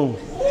bedroom.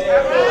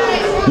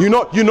 You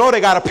know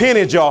they got a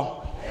penny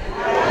jar.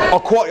 A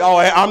quarter. Oh,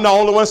 I'm the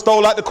only one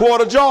stole out the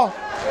quarter jar.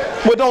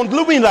 Well, don't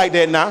do me like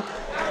that now.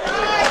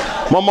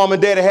 My mom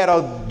and daddy had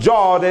a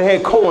jar that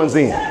had coins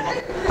in.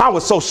 I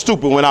was so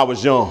stupid when I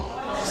was young.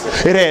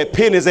 It had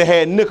pennies, it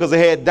had nickels, it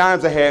had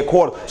dimes, it had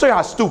quarters. Show you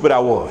how stupid I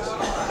was.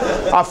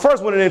 I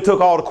first went in and took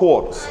all the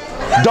quarters.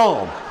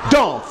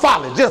 Dumb,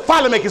 folly. Just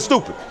folly make it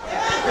stupid.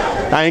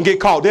 I ain't get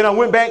caught. Then I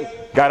went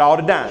back, got all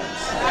the dimes.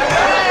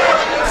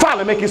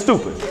 Folly make it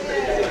stupid.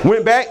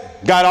 Went back,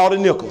 got all the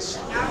nickels.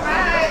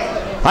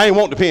 I ain't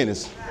want the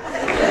pennies.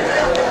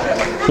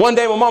 One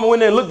day my mama went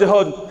there and looked at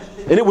her,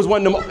 and it was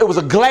it was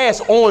a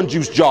glass orange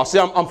juice jar. See,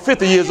 I'm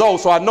 50 years old,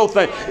 so I know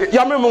things.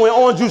 Y'all remember when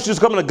orange juice used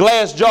to come in a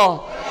glass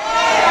jar?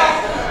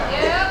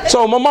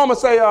 So my mama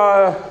say,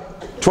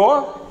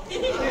 Troy,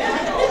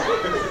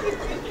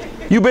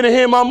 you been in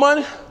here my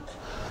money?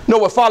 Know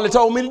what Father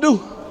told me to do?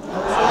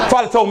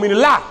 Father told me to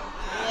lie.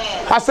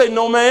 I say,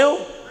 no, ma'am.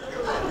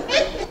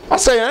 I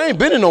say, I ain't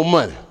been in no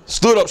money.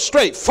 Stood up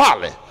straight,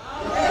 folly.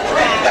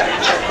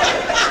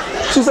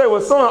 She said,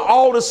 well, son,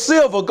 all the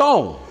silver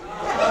gone.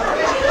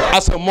 I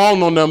said, Mom,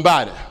 know nothing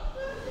about it.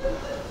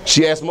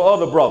 She asked my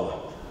other brother.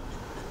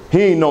 He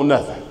ain't know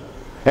nothing.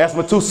 Asked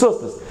my two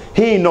sisters.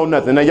 He ain't know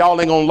nothing. Now, y'all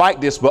ain't gonna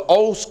like this, but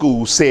old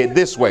school said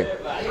this way.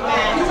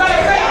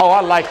 Oh,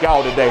 I like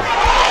y'all today.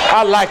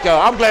 I like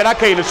y'all. I'm glad I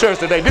came to church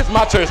today. This is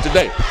my church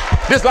today.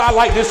 I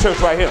like this church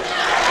right here.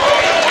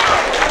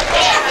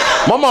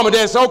 My mama and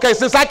dad said, okay,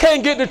 since I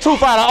can't get the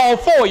truth out of all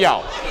four of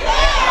y'all,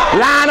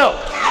 line up.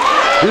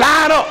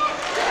 Line up.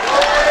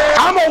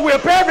 I'm gonna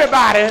whip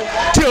everybody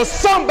till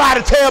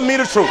somebody tell me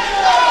the truth.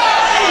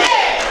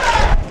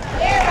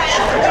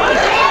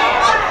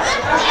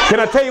 Can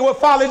I tell you what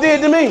Folly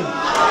did to me?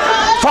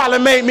 Folly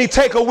made me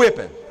take a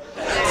whipping.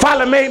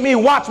 Folly made me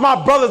watch my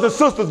brothers and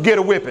sisters get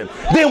a whipping.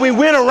 Then we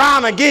went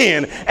around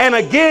again and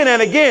again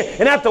and again.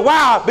 And after a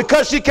while,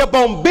 because she kept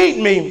on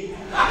beating me,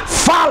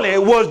 Folly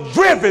was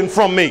driven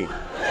from me.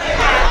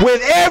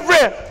 With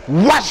every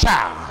watch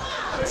out,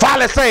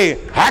 Folly say,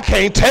 I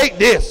can't take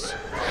this.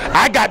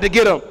 I got to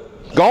get him.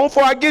 Go on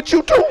before I get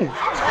you too.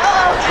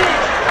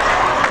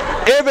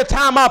 Every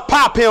time I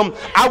pop him,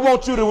 I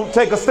want you to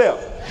take a step.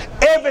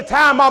 Every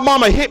time my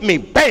mama hit me,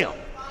 bam.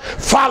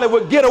 Folly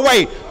would get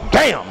away,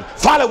 bam.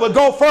 Folly would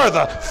go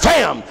further,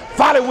 bam.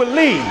 Folly would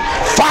leave.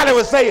 Folly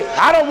would say,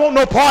 I don't want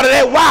no part of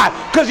that. Why?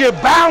 Because you're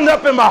bound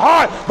up in my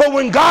heart. But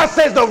when God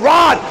says the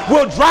rod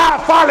will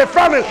drive Folly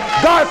from it,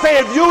 God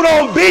said, if you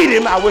don't beat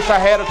him, I wish I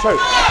had a church.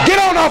 Get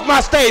on off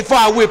my stage before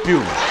I whip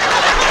you.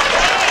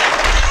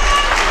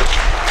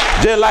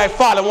 Just like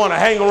Folly want to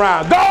hang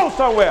around. Go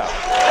somewhere.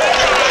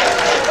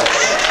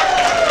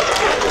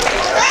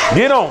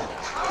 Get on.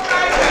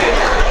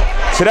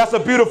 See, that's a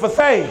beautiful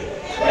thing.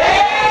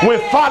 When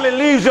Folly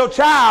leaves your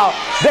child,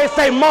 they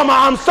say, Mama,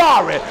 I'm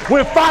sorry.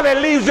 When Folly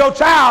leaves your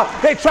child,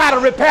 they try to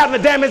repair the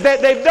damage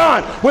that they've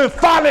done. When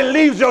Folly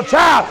leaves your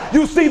child,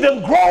 you see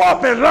them grow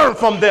up and learn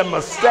from their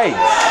mistakes.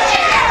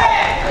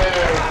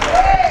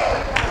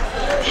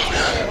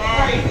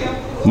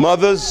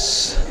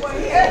 Mothers,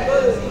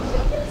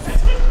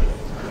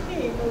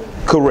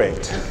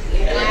 correct.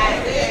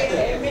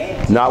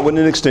 Not with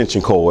an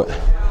extension cord.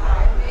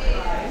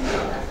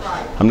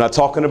 I'm not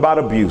talking about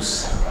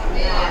abuse.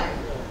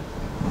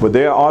 But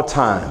there are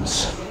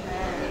times,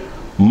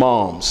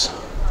 moms,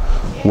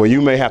 where you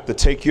may have to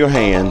take your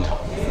hand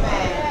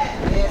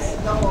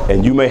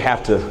and you may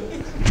have to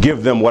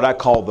give them what I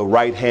call the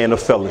right hand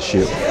of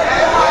fellowship.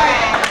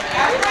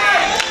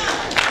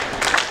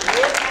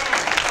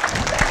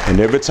 And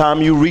every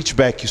time you reach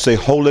back, you say,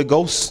 Holy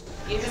Ghost,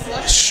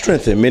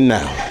 strengthen me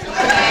now.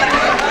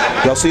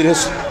 Y'all see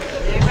this?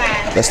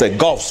 That's that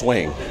golf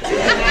swing.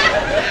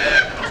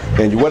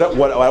 And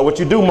what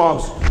you do,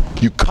 moms,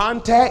 you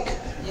contact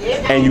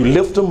and you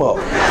lift them up.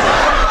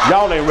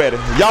 Y'all ain't ready.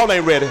 Y'all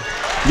ain't ready.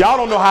 Y'all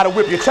don't know how to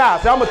whip your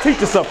child. See, I'm gonna teach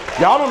you something.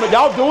 Y'all don't know.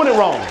 Y'all doing it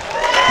wrong.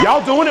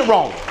 Y'all doing it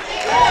wrong.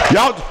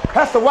 Y'all.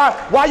 That's the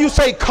why you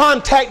say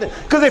contact.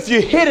 Because if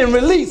you hit and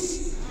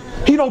release,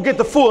 he don't get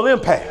the full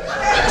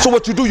impact. So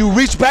what you do, you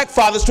reach back,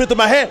 Father, strengthen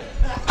my hand.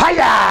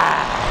 Hiya!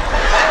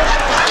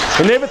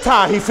 And every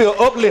time he feel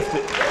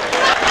uplifted.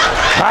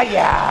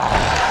 Hiya!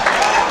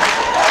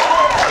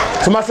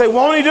 Somebody say,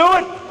 won't he do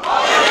it?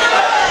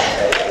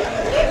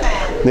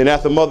 Then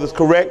after mother's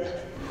correct,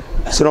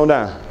 sit on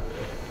down.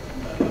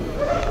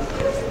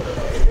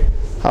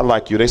 I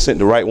like you. They sent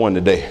the right one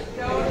today.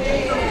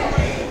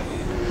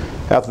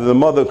 After the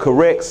mother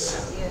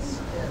corrects,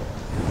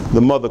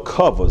 the mother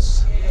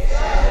covers.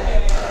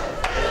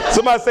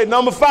 Somebody say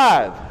number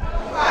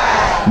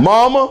 5.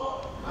 Mama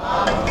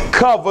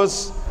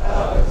covers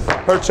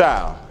her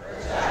child.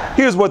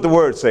 Here's what the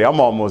words say. I'm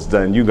almost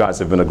done. You guys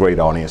have been a great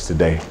audience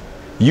today.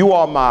 You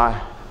are my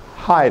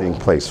hiding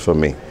place for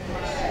me.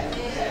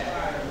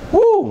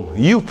 Woo,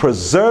 you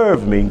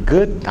preserve me.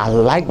 Good. I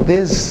like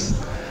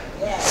this.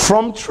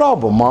 From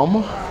trouble,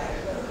 Mama.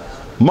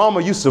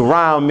 Mama, you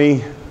surround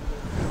me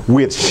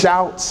with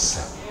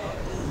shouts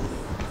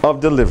of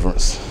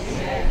deliverance.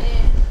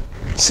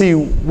 See,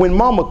 when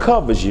Mama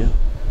covers you,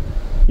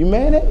 you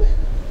mad at me?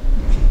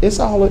 It's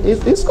all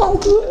good.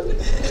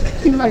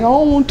 He's like, I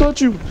don't want to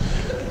touch you.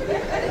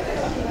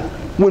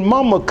 When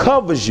Mama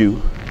covers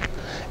you,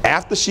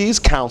 after she's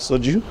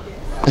counseled you,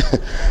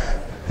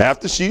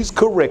 after she's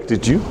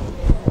corrected you,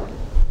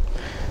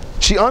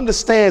 she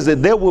understands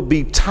that there will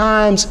be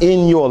times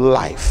in your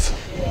life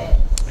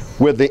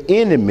where the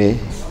enemy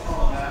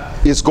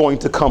is going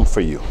to come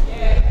for you.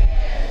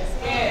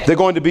 There are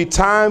going to be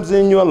times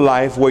in your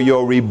life where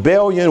your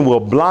rebellion will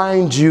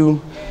blind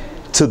you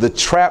to the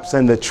traps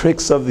and the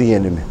tricks of the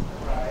enemy.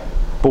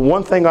 But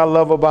one thing I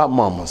love about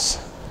mamas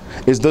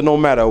is that no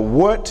matter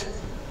what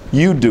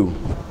you do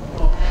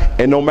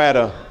and no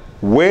matter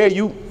where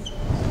you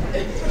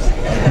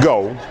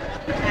go,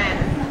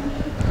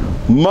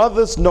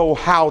 mothers know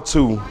how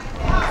to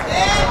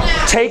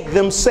take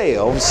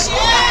themselves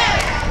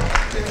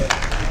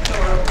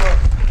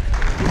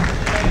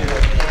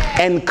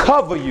and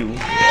cover you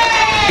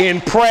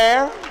in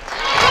prayer,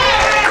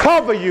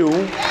 cover you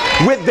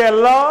with their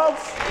love,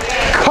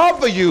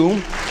 cover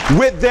you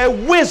with their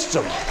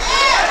wisdom.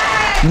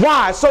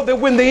 Why? So that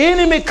when the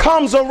enemy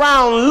comes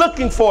around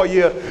looking for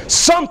you,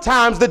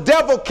 sometimes the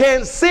devil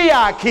can't see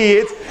our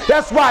kids.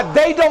 That's why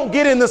they don't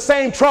get in the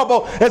same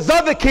trouble as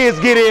other kids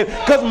get in,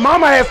 because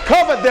mama has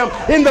covered them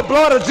in the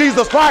blood of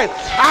Jesus Christ.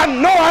 I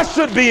know I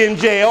should be in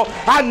jail.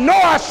 I know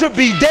I should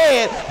be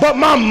dead, but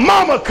my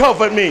mama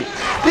covered me.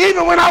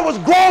 Even when I was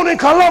grown in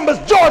Columbus,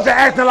 Georgia,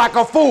 acting like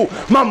a fool,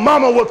 my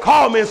mama would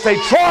call me and say,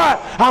 Troy,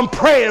 I'm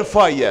praying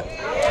for you.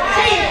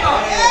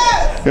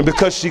 And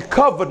because she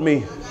covered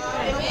me,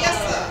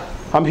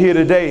 I'm here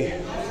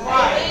today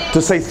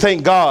to say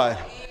thank God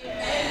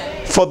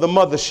for the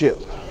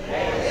mothership.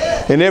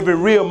 And every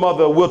real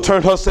mother will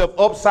turn herself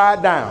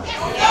upside down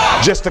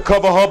just to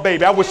cover her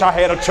baby. I wish I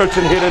had a church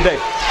in here today.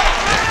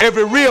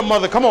 Every real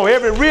mother, come on,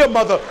 every real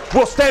mother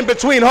will stand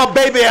between her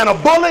baby and a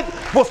bullet,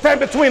 will stand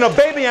between a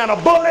baby and a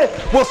bullet,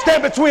 will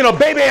stand between a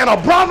baby and a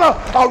brother.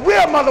 A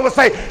real mother will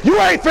say, you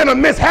ain't finna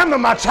mishandle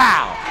my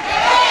child.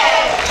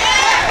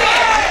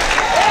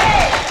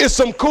 It's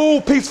some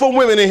cool, peaceful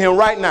women in here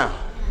right now.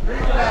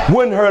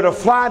 Wouldn't hurt a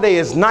fly. They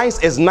as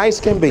nice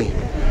can be.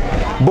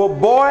 But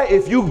boy,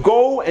 if you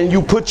go and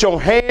you put your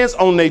hands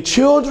on their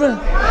children,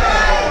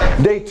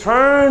 they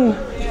turn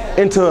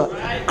into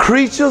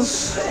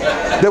creatures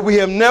that we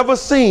have never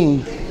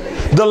seen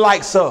the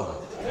likes of.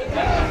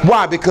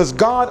 Why? Because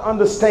God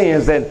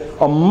understands that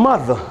a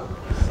mother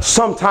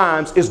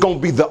sometimes is going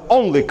to be the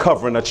only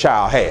covering a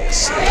child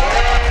has.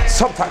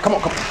 Sometimes, come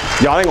on.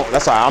 Y'all ain't gonna,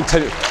 that's all right, I'm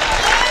telling you.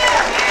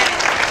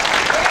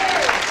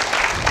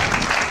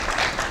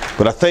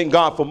 But I thank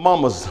God for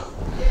mamas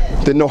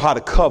that know how to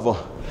cover,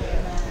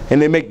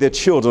 and they make their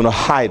children a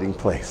hiding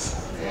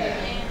place.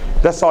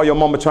 That's all your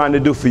mama trying to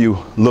do for you,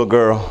 little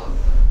girl,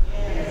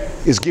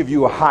 is give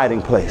you a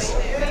hiding place.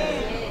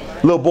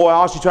 Little boy,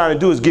 all she's trying to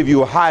do is give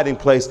you a hiding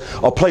place,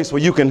 a place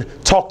where you can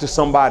talk to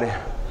somebody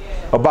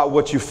about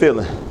what you're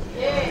feeling.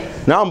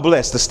 Now I'm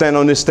blessed to stand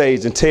on this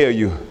stage and tell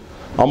you,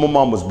 I'm a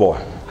mama's boy.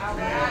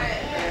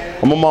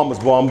 I'm a mama's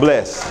boy, I'm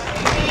blessed.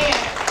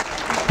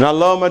 And I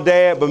love my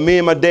dad, but me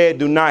and my dad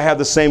do not have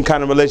the same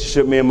kind of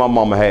relationship me and my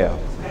mama have.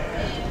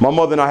 My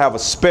mother and I have a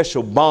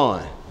special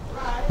bond.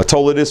 I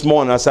told her this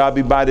morning, I said, I'll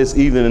be by this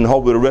evening and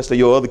hopefully the rest of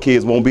your other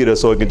kids won't be there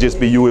so it can just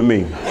be you and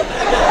me.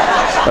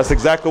 That's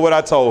exactly what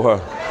I told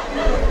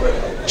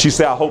her. She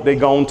said, I hope they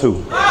gone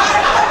too.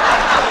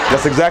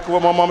 That's exactly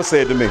what my mama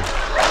said to me.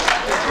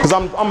 Because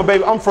I'm a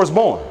baby, I'm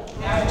firstborn.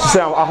 She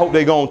said, I hope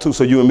they gone too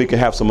so you and me can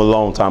have some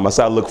alone time. I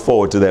said, I look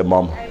forward to that,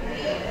 mama.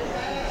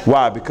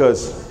 Why?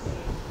 Because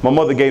my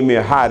mother gave me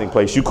a hiding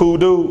place. You cool,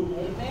 dude?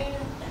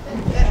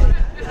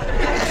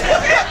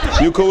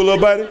 You cool, little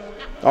buddy?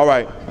 All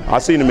right, I'll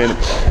see you in a minute.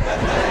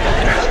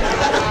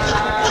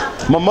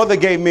 My mother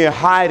gave me a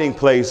hiding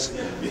place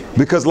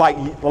because, like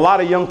a lot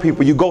of young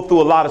people, you go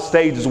through a lot of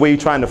stages where you're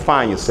trying to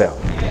find yourself.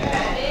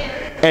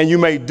 And you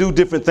may do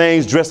different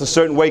things, dress a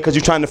certain way because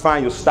you're trying to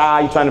find your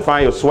style, you're trying to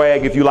find your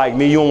swag. If you like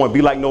me, you don't want to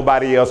be like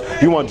nobody else.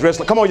 You want to dress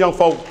like, come on, young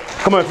folk.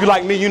 Come on, if you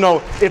like me, you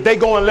know, if they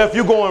going left,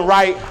 you going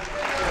right.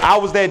 I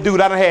was that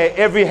dude. I done had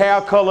every hair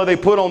color they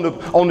put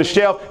on the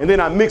shelf, and then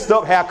I mixed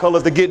up hair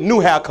colors to get new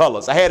hair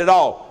colors. I had it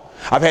all.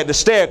 I've had the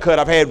stair cut.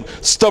 I've had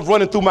stuff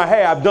running through my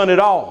hair. I've done it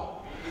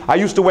all. I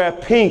used to wear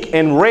pink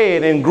and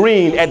red and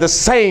green at the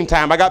same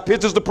time. I got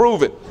pictures to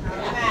prove it.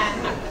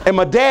 And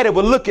my daddy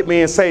would look at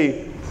me and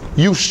say,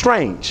 you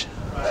strange.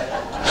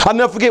 I'll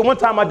never forget one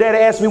time my daddy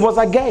asked me, was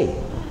I gay?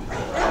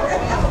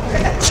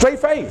 Straight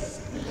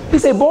face. He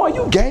said, boy,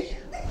 you gay?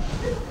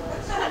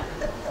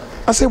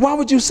 I said, why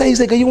would you say? He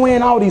said, because you're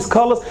wearing all these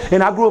colors.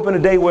 And I grew up in a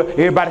day where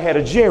everybody had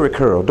a Jerry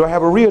curl. Do I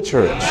have a real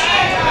church?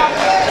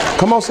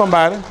 Come on,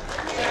 somebody.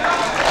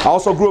 I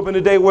also grew up in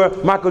a day where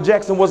Michael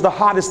Jackson was the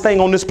hottest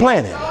thing on this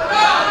planet.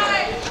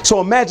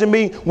 So imagine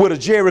me with a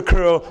Jerry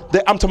curl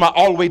that I'm talking about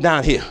all the way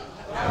down here.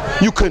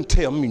 You couldn't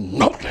tell me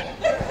nothing.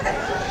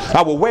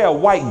 I would wear a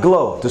white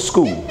glove to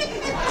school.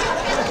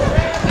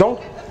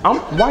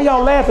 Why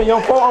y'all laughing,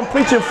 young folk? I'm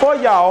preaching for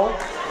y'all.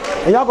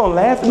 And y'all gonna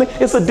laugh at me?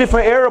 It's a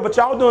different era, but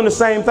y'all doing the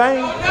same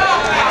thing.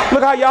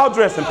 Look how y'all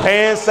dressing.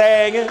 Pants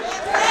sagging.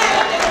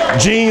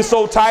 Jeans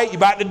so tight, you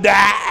about to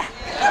die.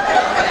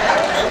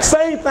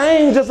 Same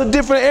thing, just a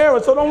different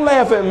era, so don't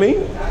laugh at me.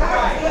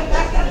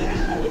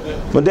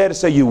 My daddy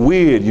said, you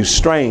weird, you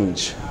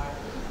strange.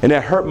 And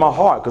that hurt my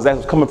heart, because that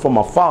was coming from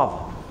my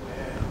father.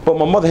 But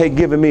my mother had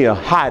given me a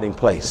hiding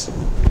place.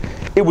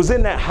 It was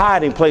in that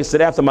hiding place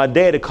that after my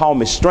daddy called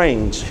me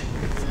strange,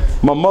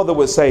 My mother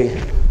would say,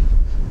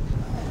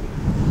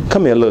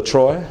 come here, little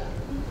Troy.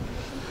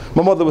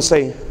 My mother would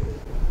say,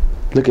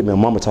 look at me,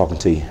 mama talking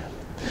to you.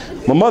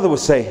 My mother would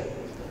say,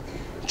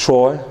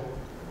 Troy,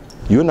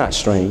 you're not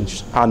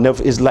strange.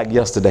 It's like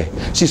yesterday.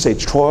 She said,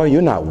 Troy,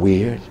 you're not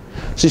weird.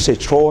 She said,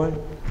 Troy,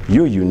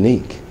 you're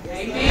unique.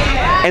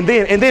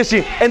 Amen. And then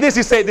she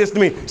said this to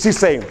me. She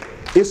said,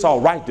 it's all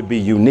right to be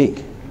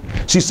unique.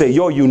 She said,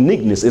 your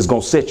uniqueness is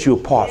going to set you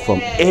apart from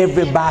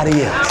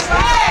everybody else.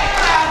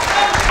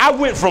 I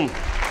went from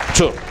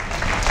to.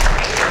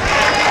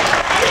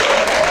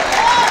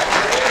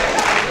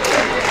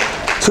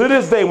 To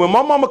this day, when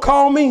my mama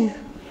called me,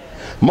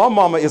 my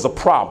mama is a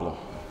problem.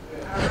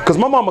 Because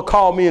my mama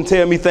called me and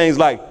tell me things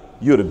like,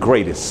 you're the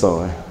greatest,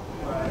 son.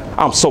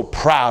 I'm so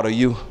proud of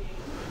you.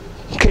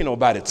 Can't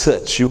nobody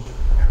touch you.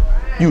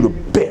 You the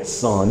best,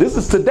 son. This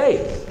is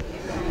today.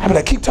 I be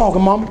like, keep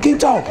talking, mama. Keep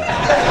talking.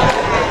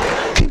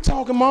 Keep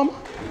talking, mama.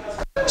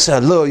 I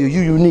said, I love you.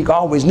 You unique. I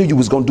always knew you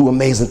was going to do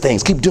amazing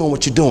things. Keep doing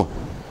what you're doing.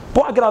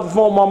 Boy, I get off the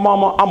phone with my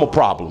mama, I'm a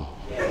problem.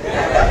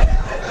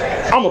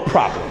 I'm a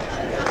problem.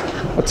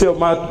 I tell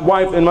my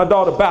wife and my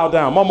daughter, bow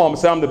down. My mama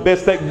said, I'm the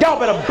best thing. Y'all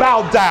better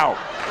bow down.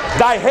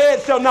 Thy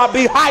head shall not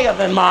be higher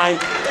than mine.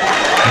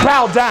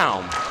 Bow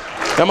down.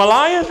 Am I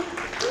lying?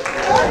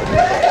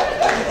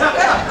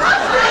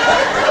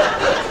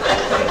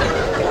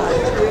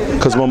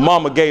 Because my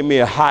mama gave me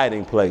a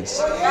hiding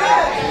place.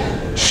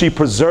 She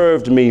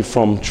preserved me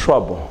from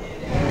trouble.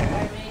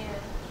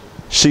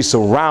 She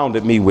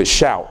surrounded me with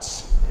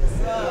shouts.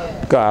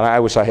 God, I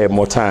wish I had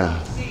more time.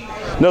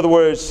 In other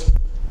words,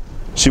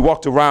 she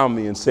walked around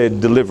me and said,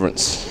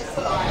 deliverance.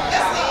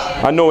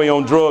 I know he's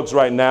on drugs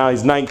right now.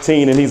 He's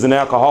 19 and he's an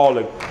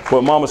alcoholic.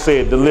 But mama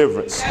said,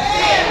 deliverance.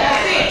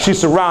 She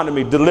surrounded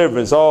me,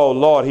 deliverance. Oh,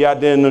 Lord, he out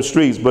there in the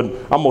streets, but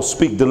I'm going to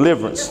speak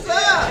deliverance.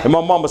 And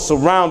my mama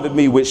surrounded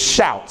me with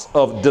shouts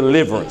of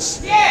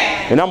deliverance.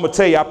 And I'm going to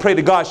tell you, I pray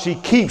to God she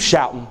keeps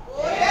shouting.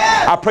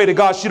 I pray to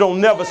God she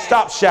don't never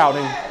stop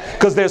shouting.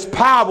 Because there's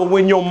power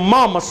when your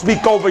mama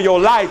speak over your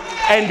life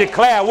and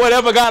declare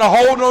whatever got a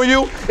hold on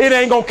you, it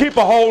ain't going to keep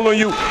a hold on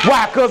you.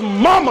 Why? Because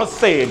mama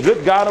said,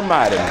 good God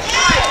Almighty.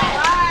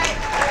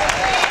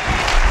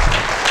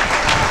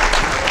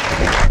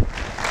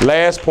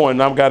 Last point,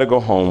 and I've got to go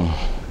home.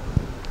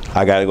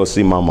 I got to go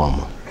see my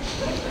mama.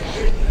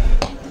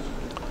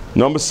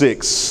 Number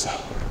 6,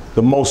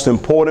 the most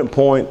important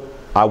point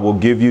I will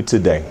give you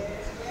today.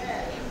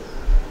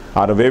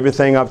 Out of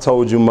everything I've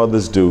told you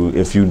mothers do,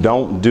 if you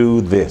don't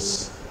do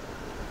this,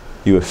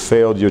 you have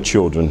failed your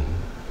children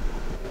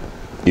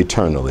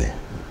eternally.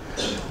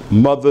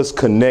 Mothers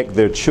connect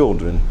their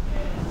children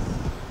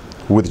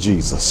with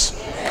Jesus.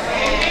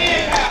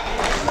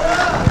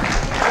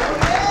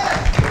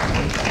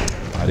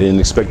 I didn't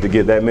expect to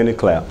get that many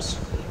claps.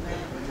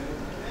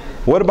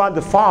 What about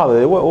the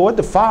father? What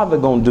the father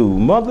gonna do?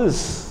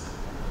 Mothers,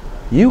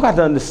 you got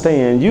to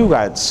understand, you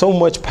got so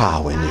much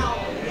power in you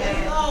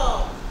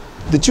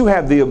that you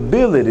have the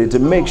ability to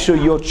make sure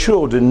your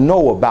children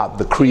know about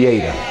the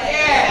Creator.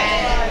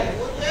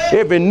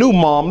 Every new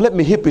mom, let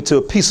me hip you to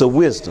a piece of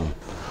wisdom.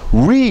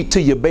 Read to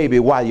your baby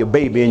while your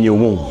baby in your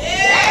womb.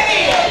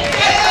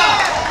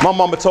 My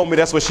mama told me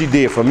that's what she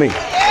did for me.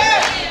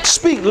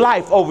 Speak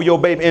life over your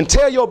baby and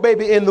tell your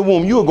baby in the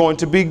womb, you're going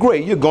to be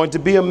great. You're going to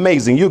be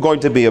amazing. You're going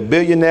to be a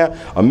billionaire,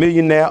 a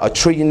millionaire, a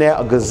trillionaire,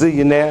 a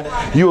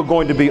gazillionaire. You are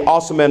going to be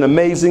awesome and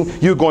amazing.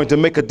 You're going to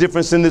make a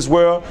difference in this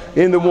world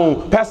in the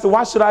womb. Pastor,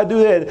 why should I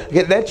do that?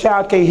 That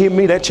child can't hear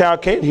me. That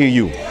child can't hear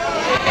you.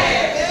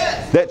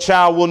 That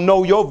child will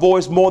know your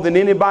voice more than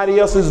anybody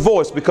else's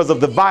voice because of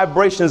the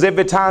vibrations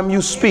every time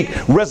you speak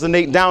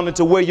resonate down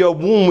into where your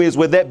womb is,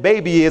 where that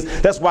baby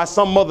is. That's why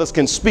some mothers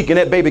can speak and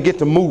that baby get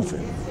to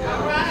moving.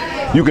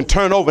 You can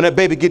turn over and that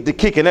baby get to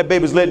kicking. That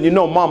baby's letting you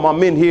know, Mom,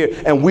 I'm in here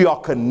and we are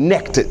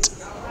connected.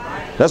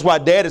 That's why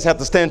daddies have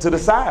to stand to the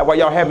side while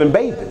y'all having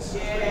babies.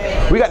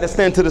 We got to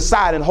stand to the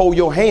side and hold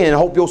your hand and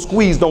hope your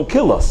squeeze don't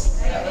kill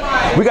us.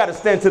 We got to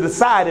stand to the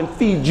side and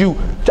feed you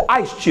to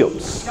ice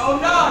chips.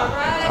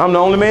 I'm the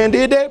only man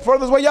did that.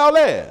 Furthest where y'all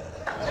at?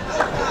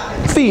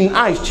 Feeding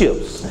ice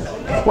chips.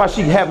 While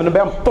she having the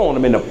baby, I'm throwing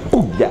them in the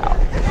booyah.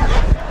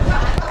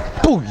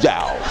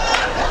 Booyah.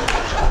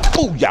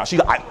 Booyah. She's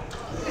like,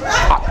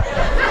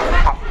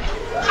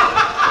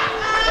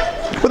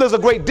 but there's a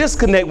great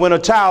disconnect when a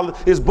child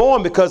is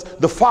born because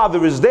the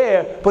father is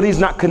there, but he's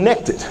not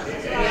connected.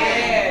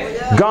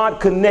 God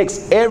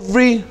connects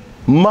every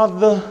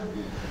mother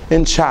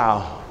and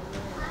child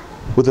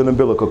with an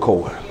umbilical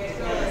cord.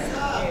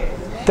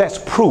 That's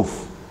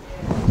proof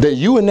that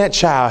you and that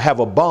child have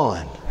a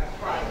bond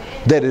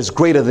that is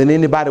greater than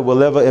anybody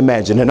will ever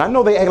imagine. And I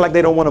know they act like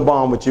they don't want to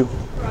bond with you.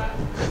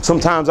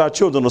 Sometimes our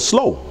children are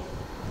slow.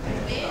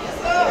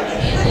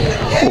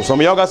 Oh, some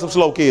of y'all got some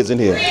slow kids in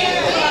here.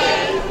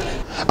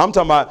 I'm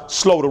talking about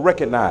slow to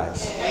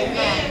recognize.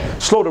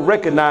 Slow to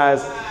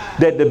recognize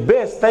that the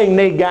best thing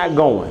they got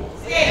going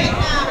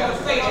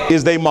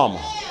is their mama.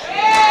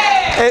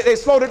 They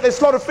slow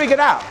to figure it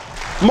out.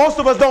 Most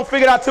of us don't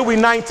figure it out till we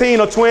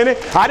 19 or 20.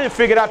 I didn't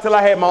figure it out till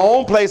I had my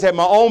own place, had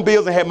my own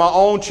bills, and had my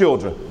own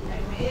children.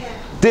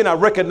 Then I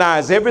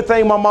recognized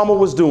everything my mama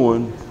was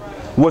doing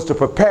was to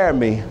prepare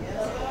me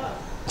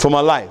for my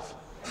life.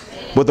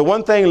 But the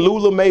one thing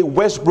Lula Mae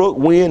Westbrook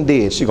Wynn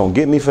did, she gonna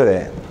get me for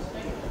that,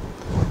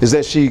 is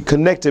that she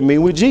connected me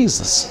with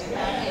Jesus.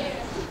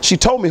 She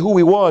told me who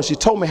he was. She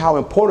told me how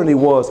important he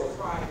was.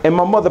 And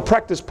my mother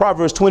practiced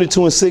Proverbs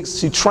 22:6.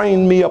 She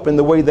trained me up in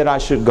the way that I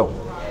should go.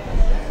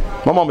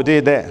 My mama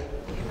did that.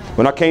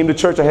 When I came to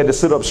church, I had to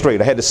sit up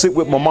straight. I had to sit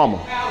with my mama.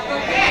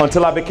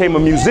 Until I became a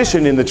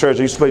musician in the church.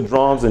 I used to play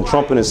drums and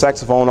trumpet and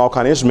saxophone, all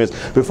kind of instruments.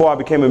 Before I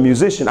became a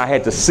musician, I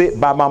had to sit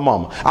by my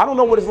mama. I don't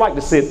know what it's like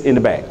to sit in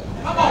the back.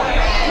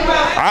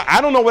 I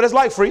don't know what it's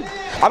like, Free.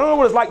 I don't know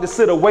what it's like to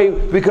sit away,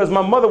 because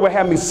my mother would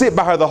have me sit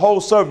by her the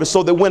whole service,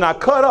 so that when I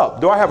cut up,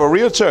 do I have a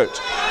real church?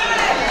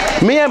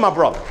 Me and my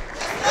brother.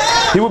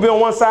 He would be on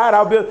one side,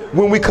 I'll be,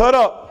 when we cut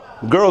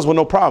up, girls with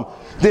no problem.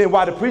 Then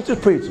while the preacher's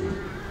preaching,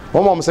 my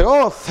mama would say,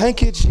 oh,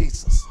 thank you,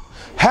 Jesus.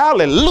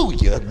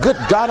 Hallelujah, good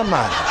God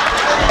Almighty.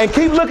 And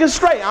keep looking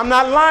straight. I'm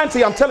not lying to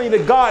you. I'm telling you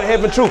the God,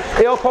 heaven, truth,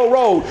 Elko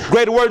Road,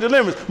 Greater Word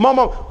Deliverance.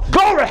 Mama,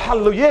 glory,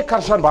 hallelujah.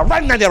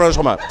 Right now,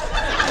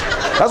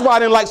 that's why I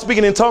didn't like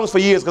speaking in tongues for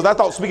years, because I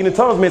thought speaking in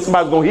tongues meant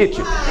somebody was going to hit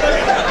you.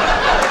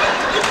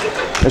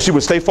 And she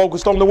would stay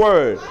focused on the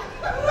word.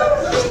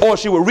 Or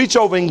she would reach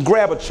over and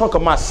grab a chunk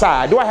of my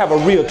side. Do I have a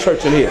real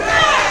church in here?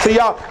 See,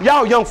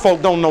 y'all young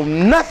folk don't know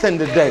nothing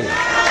today.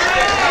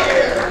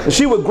 And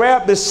she would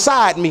grab this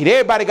side meat.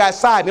 Everybody got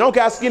side meat. I don't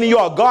care how skinny you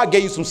are. God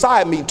gave you some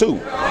side meat too.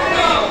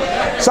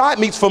 Side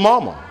meat's for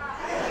mama.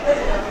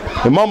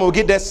 And mama would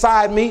get that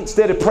side meat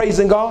instead of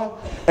praising God.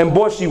 And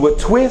boy, she would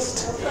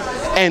twist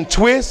and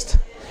twist.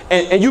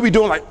 And you be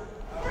doing like.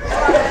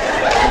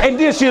 And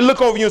then she'd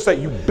look over you and say,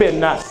 you better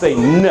not say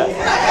nothing.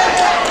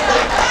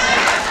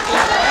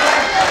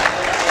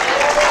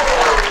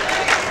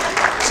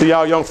 See,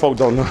 y'all young folk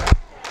don't know.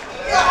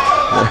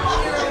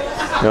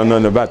 You don't know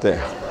nothing about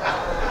that.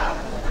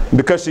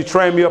 Because she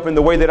trained me up in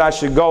the way that I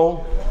should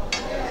go,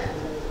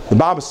 the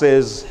Bible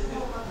says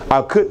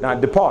I could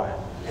not depart.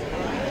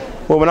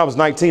 Well, when I was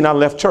 19, I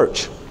left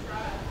church.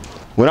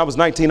 When I was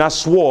 19, I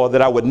swore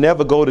that I would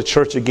never go to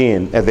church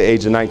again at the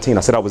age of 19.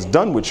 I said I was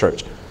done with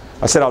church.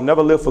 I said I'll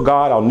never live for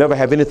God. I'll never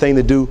have anything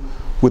to do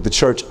with the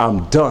church.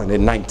 I'm done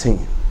at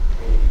 19.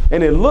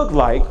 And it looked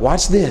like,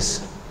 watch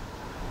this,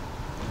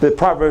 that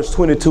Proverbs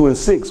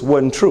 22:6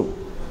 wasn't true.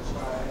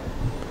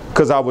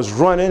 Because I was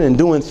running and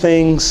doing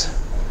things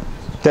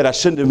that I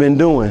shouldn't have been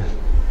doing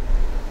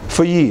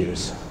for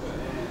years.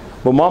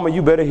 But mama,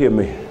 you better hear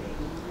me.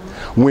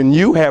 When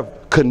you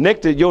have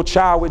connected your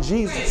child with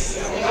Jesus,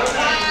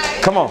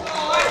 come on.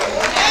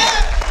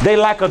 They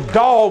like a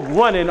dog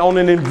running on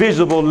an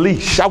invisible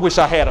leash. I wish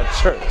I had a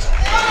church.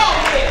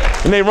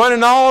 And they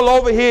running all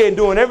over here and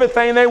doing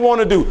everything they want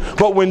to do.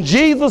 But when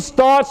Jesus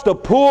starts to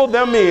pull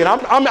them in,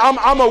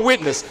 I'm a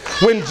witness.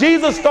 When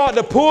Jesus starts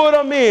to pull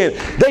them in,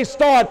 they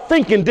start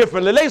thinking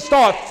differently. They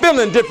start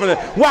feeling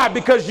differently. Why?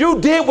 Because you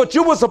did what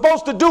you were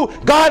supposed to do.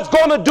 God's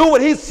going to do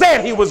what he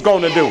said he was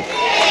going to do.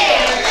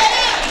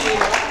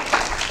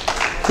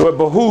 So it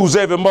behooves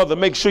every mother,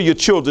 make sure your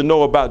children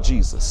know about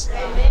Jesus.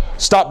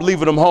 Stop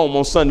leaving them home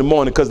on Sunday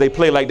morning because they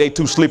play like they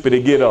too sleepy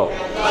to get up.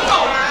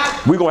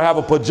 We're going to have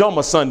a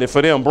pajama Sunday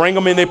for them. Bring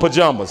them in their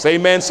pajamas.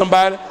 Amen,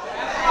 somebody?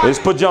 It's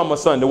pajama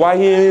Sunday. Why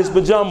he in his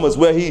pajamas?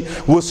 Well, he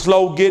was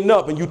slow getting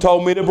up and you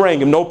told me to bring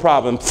him. No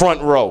problem.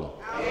 Front row.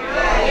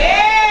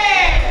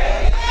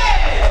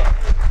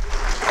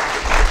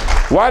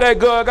 Why that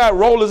girl got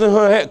rollers in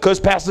her head? Because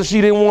Pastor,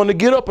 she didn't want to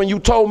get up and you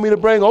told me to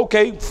bring her.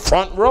 Okay,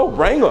 front row.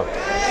 Bring her.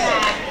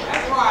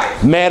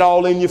 Mad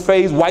all in your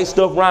face, white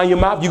stuff around your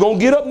mouth. You're going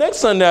to get up next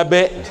Sunday, I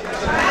bet.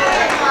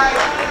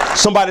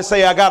 Somebody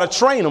say, I got to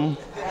train them.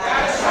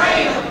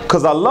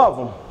 Because I love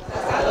them.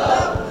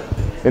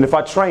 And if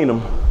I train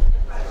them,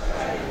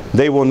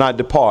 they will not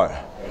depart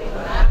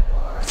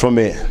from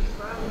it.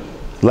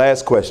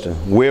 Last question.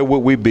 Where would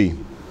we be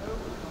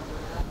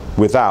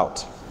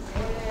without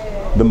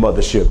the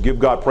mothership? Give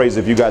God praise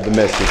if you got the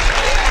message.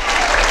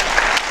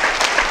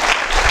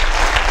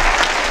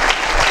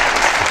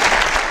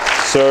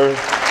 Sir,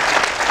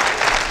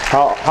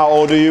 how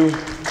old are you?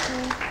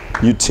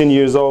 You're 10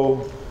 years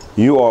old.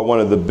 You are one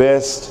of the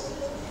best,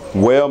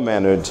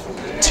 well-mannered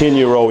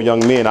 10-year-old young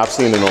men I've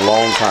seen in a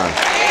long time.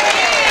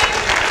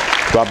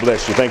 God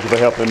bless you. Thank you for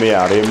helping me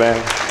out. Amen.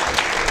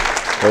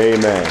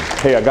 Amen.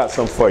 Hey, I got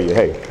something for you.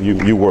 Hey,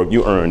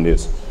 you earned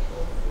this.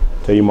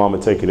 Tell your mama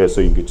to take you there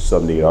so you can get you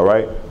something to eat. All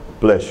right?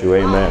 Bless you.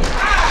 Amen.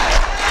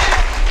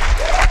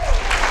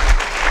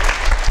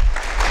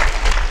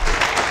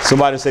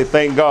 Somebody say,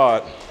 thank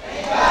God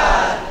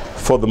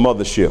for the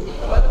mothership.